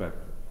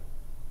perspective?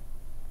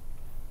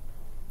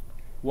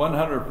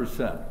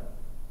 100%.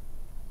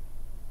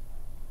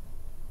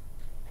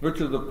 Which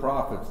of the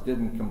prophets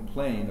didn't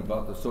complain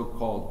about the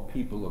so-called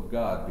people of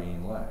God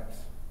being lax?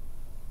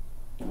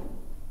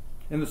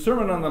 In the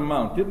Sermon on the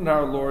Mount, didn't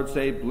our Lord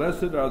say,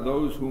 "Blessed are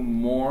those who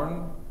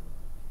mourn,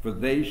 for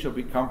they shall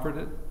be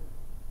comforted"?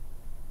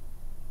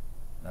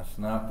 That's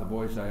not the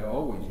voice I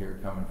always hear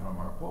coming from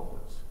our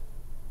pulpits.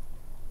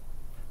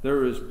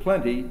 There is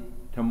plenty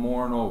to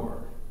mourn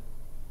over.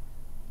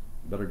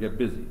 Better get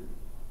busy.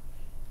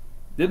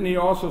 Didn't he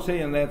also say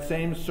in that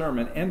same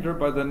sermon, "Enter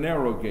by the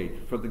narrow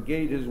gate, for the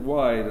gate is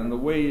wide and the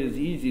way is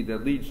easy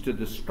that leads to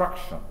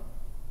destruction,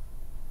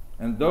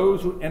 and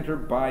those who enter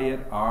by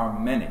it are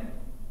many.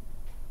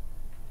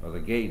 For the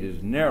gate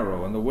is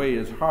narrow and the way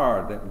is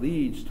hard that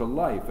leads to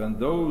life, and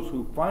those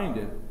who find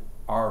it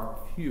are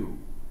few"?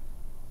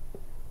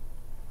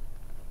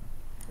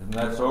 Isn't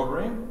that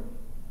sobering?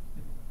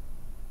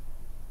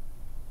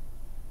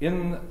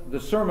 In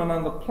the Sermon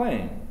on the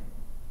Plain,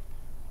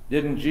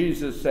 didn't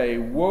Jesus say,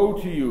 "Woe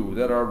to you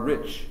that are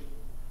rich,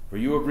 for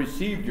you have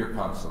received your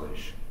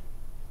consolation.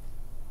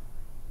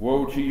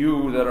 Woe to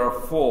you that are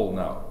full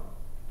now,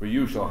 for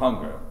you shall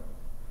hunger.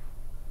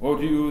 Woe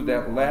to you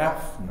that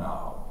laugh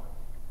now,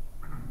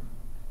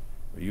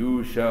 for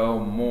you shall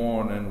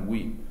mourn and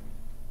weep"?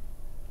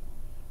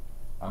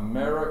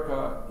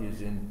 America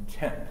is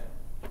intent,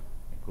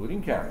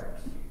 including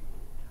Catholics,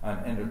 on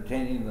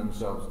entertaining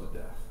themselves to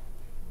death.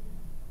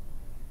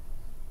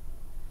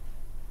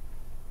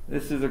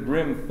 This is a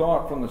grim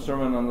thought from the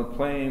Sermon on the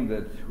Plain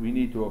that we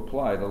need to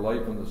apply to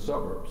life in the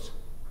suburbs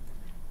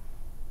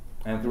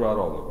and throughout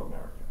all of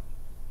America.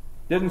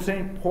 Didn't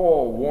St.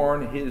 Paul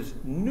warn his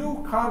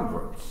new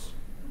converts,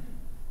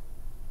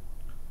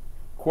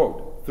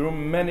 quote, "Through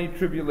many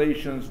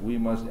tribulations we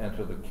must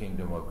enter the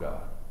kingdom of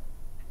God."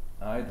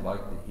 I'd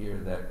like to hear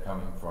that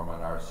coming from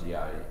an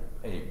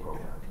RCIA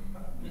program.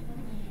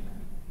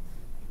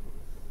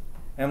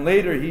 And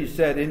later he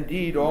said,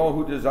 "Indeed, all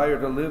who desire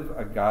to live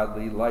a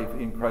godly life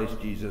in Christ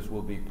Jesus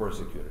will be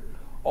persecuted."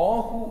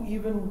 All who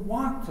even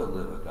want to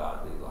live a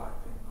godly life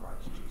in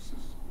Christ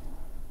Jesus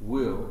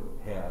will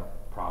have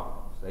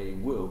problems. They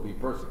will be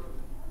persecuted.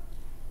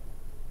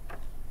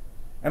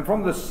 And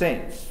from the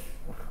saints,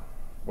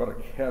 what a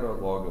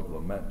catalog of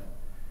lament.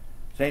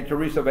 St.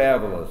 Teresa of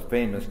Avila's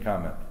famous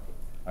comment,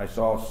 "I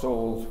saw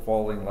souls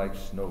falling like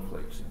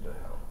snowflakes into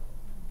hell."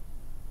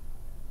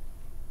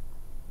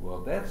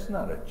 Well, that's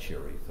not a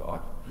cheery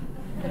thought.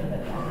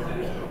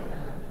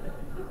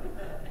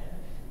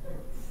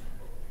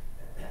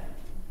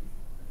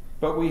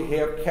 But we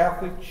have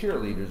Catholic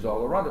cheerleaders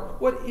all around it.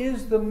 What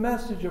is the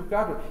message of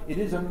God? It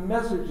is a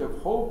message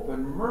of hope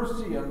and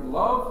mercy and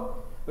love,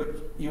 but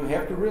you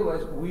have to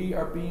realize we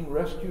are being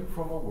rescued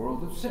from a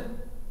world of sin.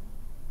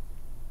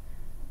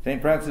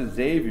 St. Francis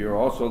Xavier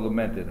also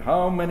lamented,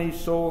 "How many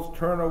souls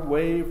turn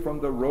away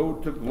from the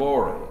road to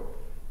glory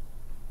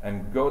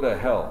and go to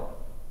hell."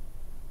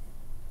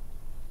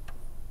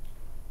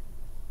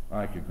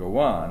 I could go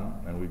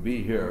on, and we'd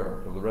be here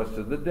for the rest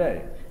of the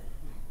day.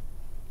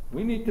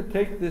 We need to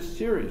take this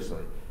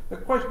seriously. The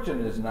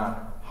question is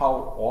not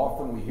how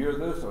often we hear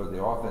this or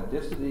the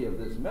authenticity of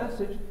this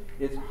message.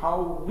 It's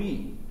how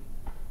we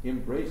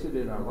embrace it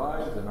in our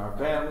lives, in our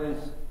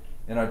families,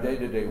 in our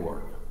day-to-day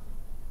work.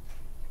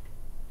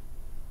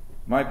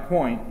 My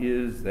point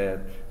is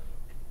that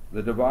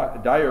the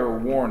dire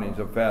warnings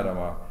of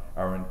Fatima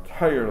are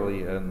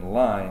entirely in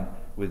line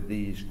with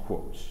these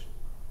quotes.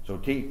 So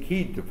take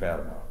heed to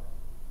Fatima.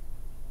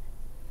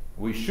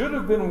 We should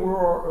have been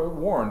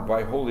warned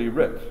by Holy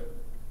Writ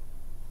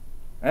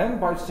and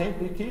by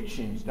saintly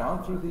teachings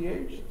down through the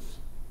ages.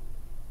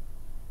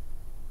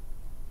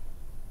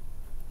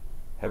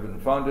 Heaven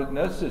found it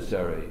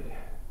necessary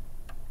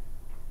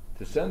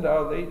to send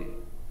Our Lady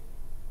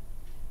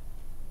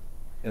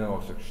in the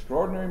most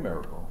extraordinary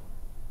miracle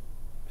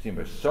seen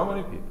by so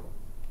many people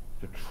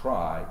to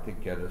try to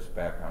get us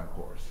back on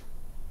course.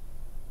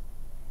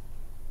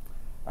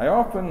 I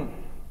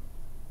often,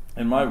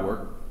 in my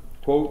work,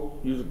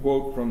 use a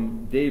quote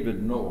from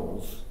David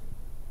Knowles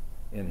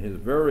in his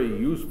very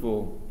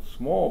useful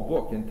small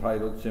book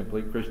entitled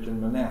simply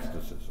Christian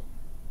Monasticism.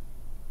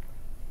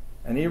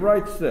 And he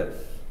writes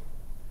this: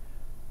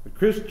 "The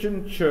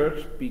Christian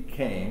church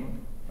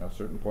became, at a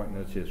certain point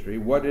in its history,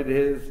 what it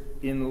has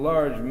in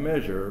large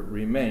measure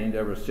remained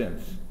ever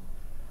since,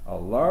 a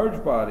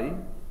large body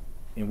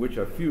in which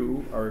a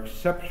few are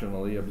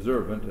exceptionally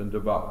observant and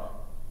devout,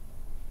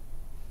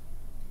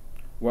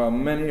 while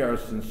many are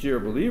sincere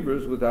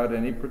believers without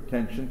any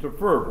pretension to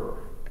fervor.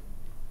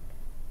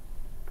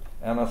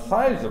 And a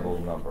sizable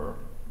number,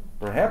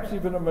 perhaps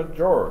even a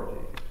majority,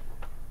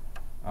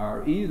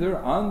 are either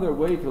on their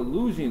way to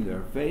losing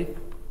their faith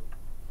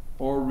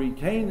or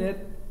retain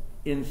it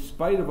in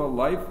spite of a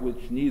life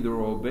which neither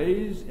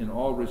obeys in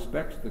all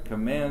respects the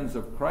commands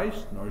of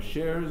Christ nor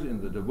shares in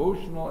the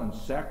devotional and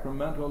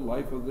sacramental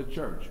life of the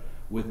Church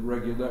with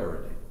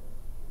regularity.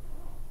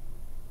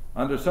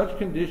 Under such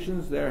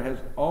conditions, there has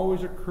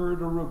always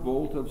occurred a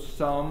revolt of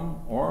some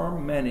or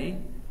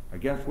many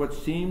against what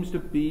seems to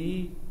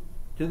be,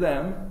 to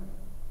them,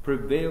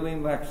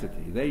 prevailing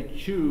laxity. They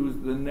choose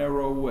the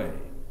narrow way,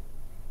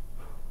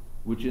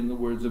 which in the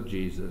words of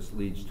Jesus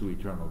leads to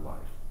eternal life."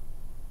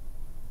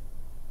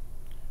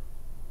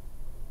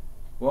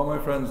 Well, my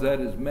friends, that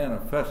is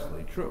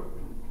manifestly true.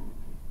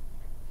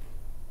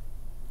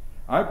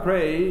 I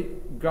pray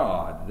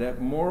God that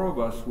more of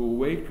us will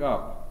wake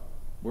up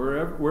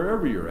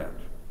wherever you're at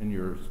in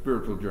your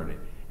spiritual journey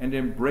and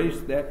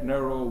embrace that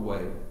narrow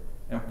way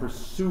and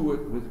pursue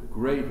it with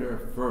greater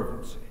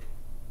fervency.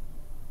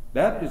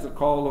 That is the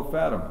call of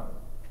Fatima.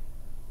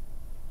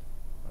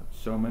 But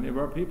so many of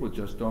our people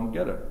just don't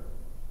get it.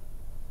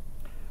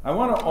 I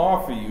want to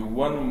offer you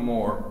one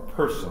more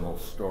personal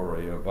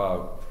story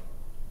about,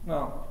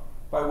 well,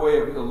 by way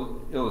of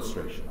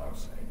illustration, I'll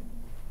say.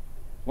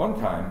 One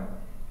time,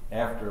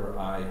 after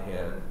I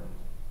had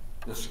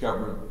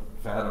discovered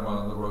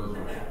Fatima and the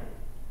Rosary,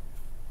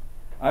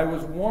 I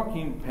was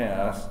walking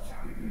past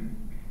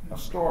a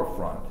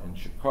storefront in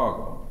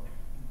Chicago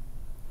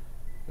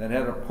that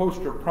had a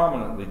poster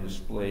prominently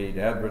displayed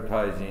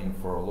advertising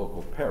for a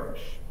local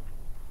parish.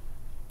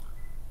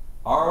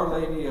 Our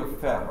Lady of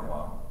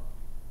Fatima,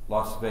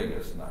 Las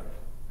Vegas night.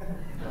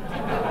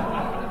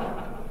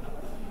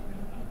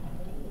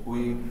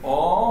 We've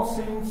all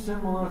seen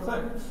similar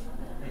things.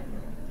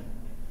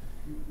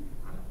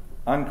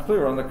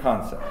 Unclear on the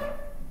concept.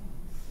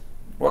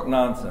 What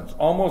nonsense.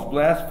 Almost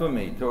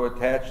blasphemy to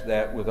attach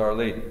that with Our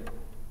Lady.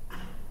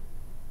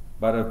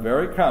 But a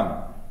very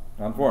common,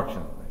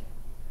 unfortunately.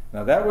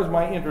 Now that was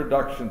my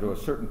introduction to a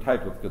certain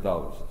type of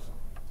Catholicism.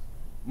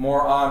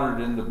 More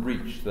honored in the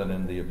breach than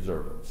in the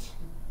observance.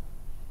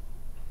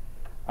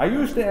 I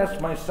used to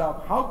ask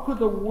myself, how could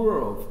the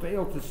world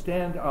fail to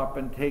stand up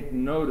and take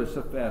notice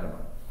of Fatima?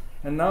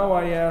 And now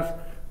I ask,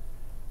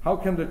 how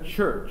can the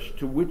church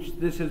to which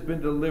this has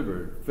been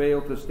delivered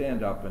fail to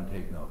stand up and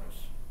take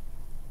notice?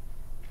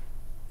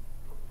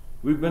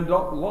 We've been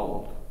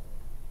lulled.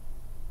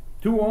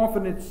 Too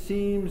often it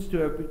seems to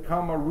have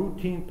become a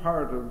routine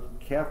part of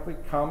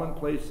Catholic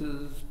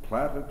commonplaces,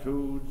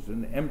 platitudes,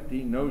 and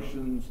empty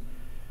notions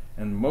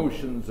and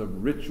motions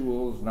of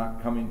rituals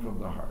not coming from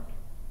the heart.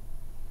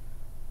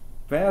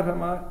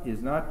 Fatima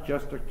is not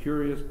just a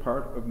curious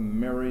part of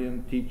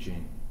Marian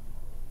teaching.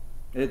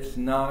 It's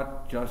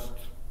not just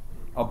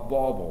a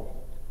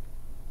bauble.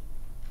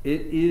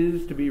 It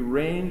is to be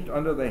ranged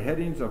under the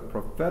headings of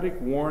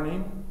prophetic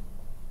warning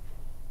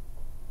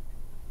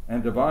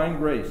and divine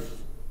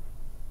grace,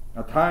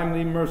 a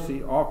timely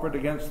mercy offered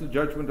against the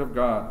judgment of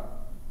God.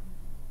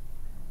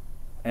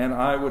 And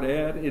I would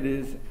add, it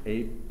is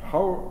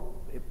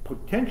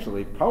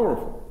potentially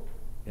powerful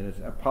in its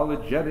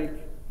apologetic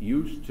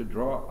use to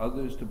draw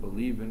others to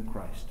believe in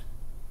Christ.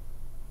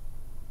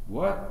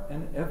 What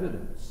an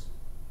evidence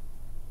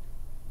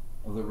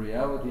of the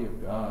reality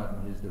of God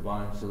and his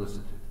divine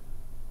solicitude.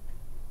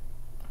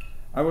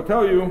 I will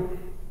tell you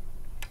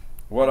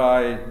what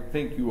I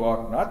think you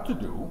ought not to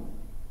do.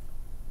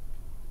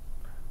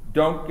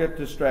 Don't get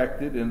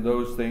distracted in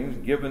those things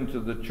given to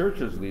the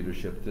church's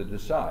leadership to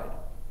decide.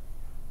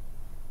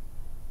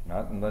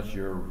 Not unless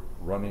you're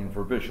running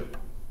for bishop.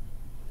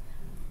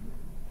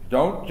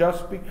 Don't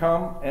just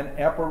become an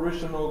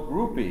apparitional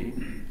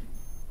groupie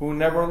who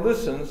never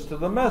listens to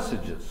the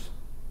messages.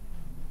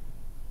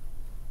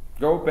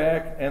 Go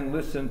back and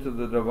listen to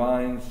the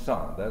divine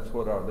Son. That's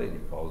what Our Lady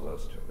calls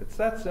us to. It's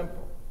that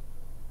simple.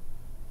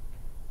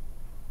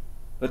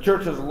 The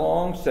church has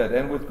long said,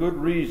 and with good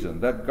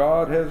reason, that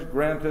God has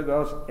granted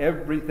us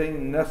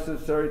everything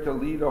necessary to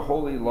lead a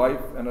holy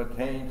life and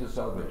attain to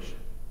salvation.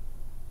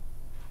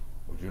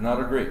 Would you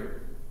not agree?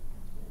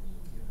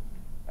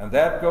 And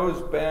that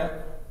goes back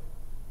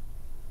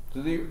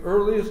to the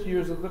earliest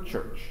years of the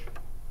church.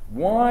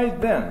 Why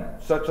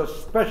then such a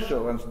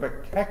special and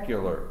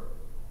spectacular,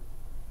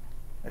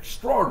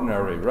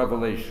 extraordinary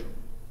revelation?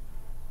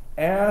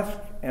 Ask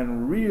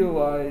and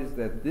realize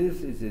that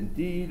this is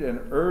indeed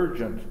an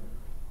urgent,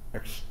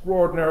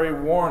 extraordinary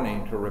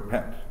warning to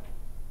repent,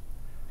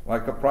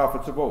 like the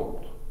prophets of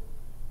old,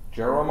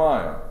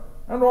 Jeremiah,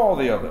 and all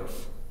the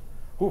others,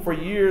 who for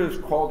years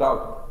called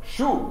out,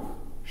 Shuv,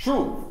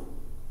 Shuv,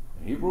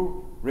 in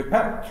Hebrew,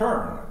 repent,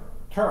 turn,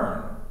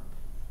 turn.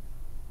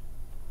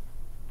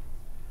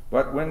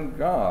 But when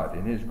God,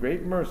 in his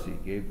great mercy,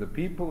 gave the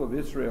people of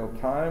Israel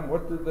time,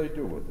 what did they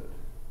do with it?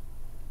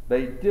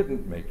 They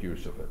didn't make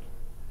use of it.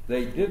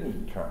 They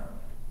didn't turn.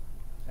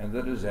 And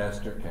the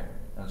disaster came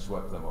and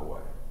swept them away.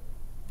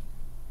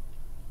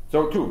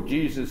 So too,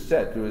 Jesus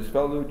said to his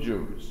fellow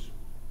Jews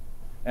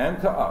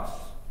and to us,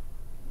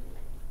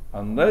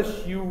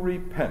 unless you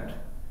repent,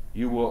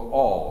 you will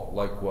all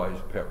likewise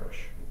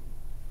perish.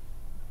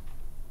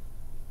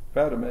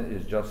 Fatima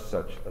is just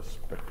such a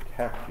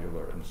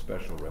spectacular and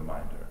special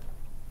reminder.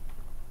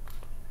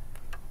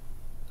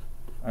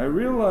 I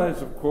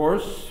realize, of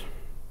course,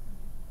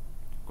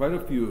 quite a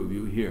few of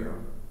you here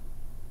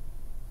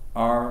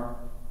are,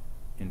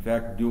 in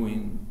fact,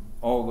 doing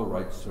all the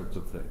right sorts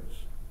of things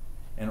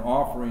and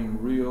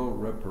offering real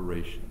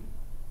reparation.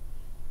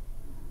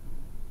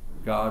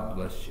 God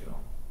bless you.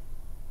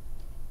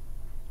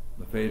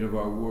 The fate of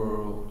our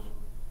world,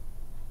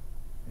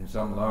 in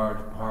some large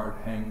part,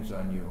 hangs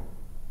on you.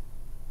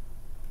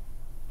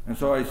 And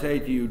so I say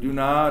to you, do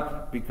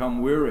not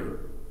become weary.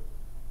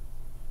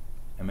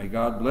 And may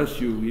God bless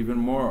you even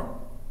more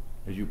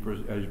as you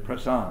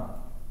press on.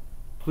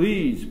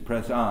 Please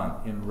press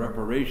on in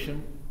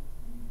reparation,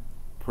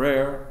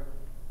 prayer,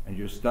 and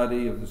your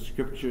study of the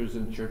scriptures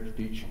and church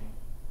teaching.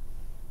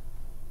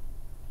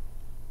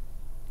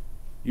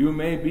 You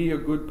may be a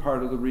good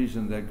part of the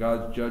reason that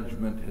God's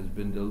judgment has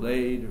been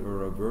delayed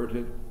or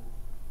averted.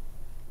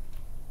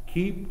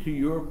 Keep to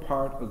your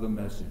part of the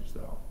message,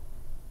 though.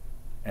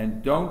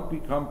 And don't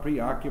become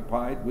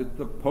preoccupied with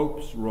the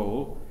Pope's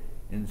role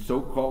in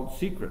so-called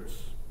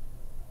secrets.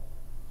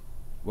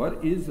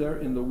 What is there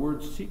in the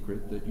word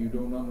secret that you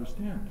don't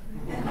understand?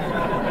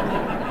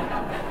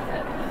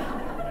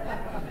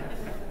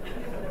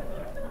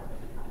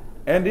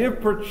 And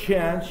if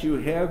perchance you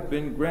have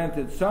been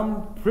granted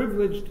some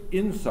privileged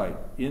insight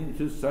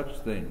into such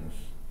things,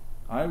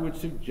 I would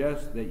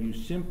suggest that you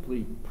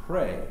simply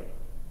pray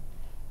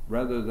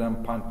rather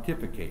than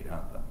pontificate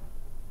on them.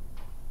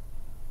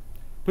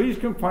 Please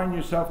confine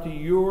yourself to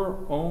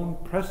your own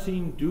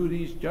pressing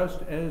duties,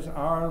 just as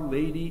Our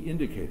Lady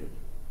indicated.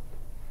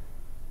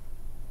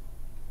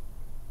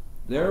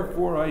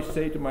 Therefore, I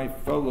say to my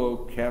fellow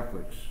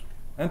Catholics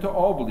and to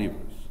all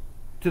believers,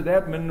 to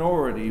that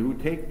minority who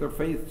take their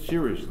faith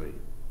seriously,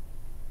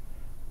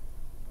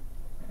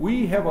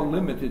 we have a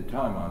limited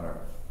time on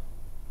earth,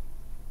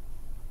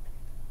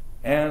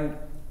 and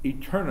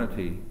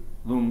eternity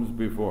looms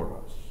before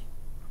us.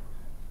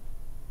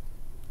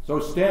 So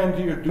stand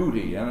to your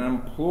duty and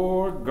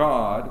implore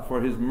God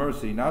for his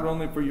mercy, not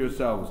only for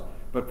yourselves,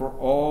 but for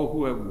all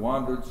who have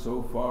wandered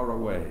so far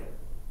away.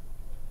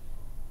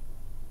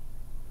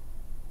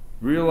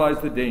 Realize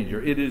the danger.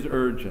 It is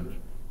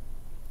urgent.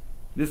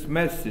 This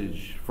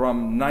message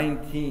from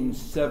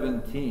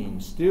 1917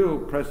 still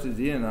presses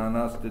in on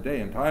us today,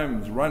 and time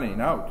is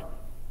running out.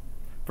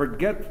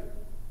 Forget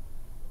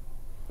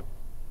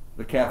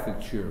the Catholic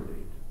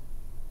cheerlead.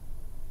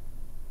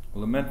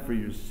 Lament for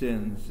your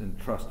sins and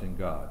trust in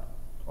God.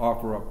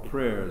 Offer up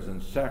prayers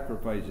and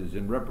sacrifices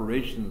in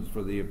reparations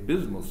for the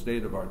abysmal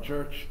state of our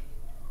church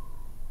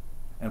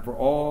and for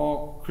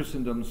all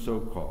Christendom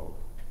so-called.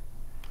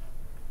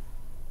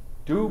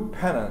 Do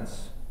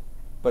penance,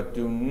 but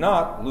do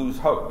not lose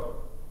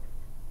hope,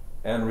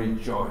 and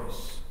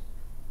rejoice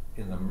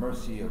in the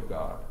mercy of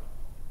God.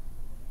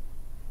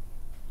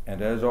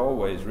 And as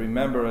always,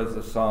 remember, as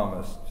the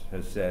psalmist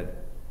has said,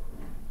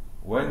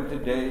 when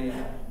today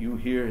you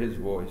hear his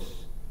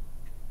voice,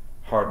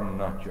 harden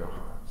not your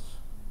hearts.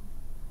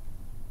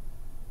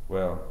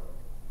 Well,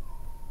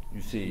 you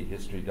see,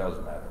 history does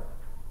matter,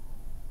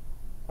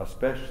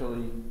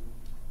 especially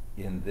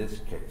in this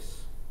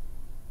case.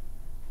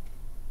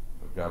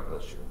 But God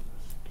bless you.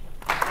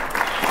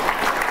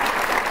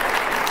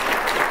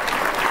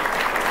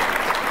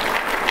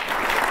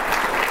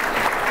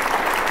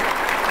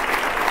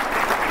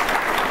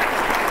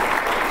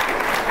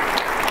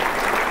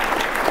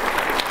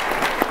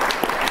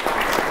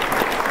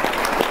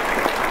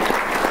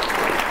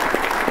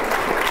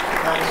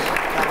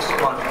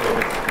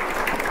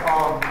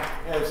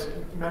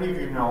 Many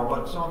of you know,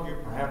 but some of you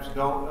perhaps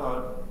don't.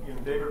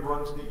 David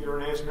runs the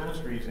Irenaeus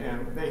Ministries,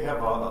 and they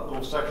have a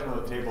little section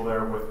of the table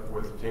there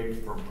with tapes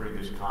from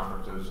previous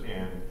conferences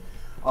and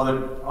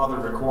other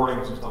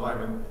recordings and stuff.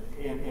 And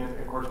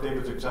of course,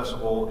 David's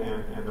accessible,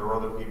 and there are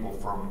other people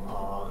from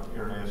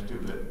Irenaeus too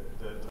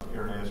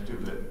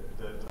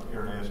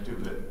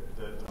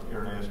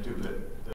that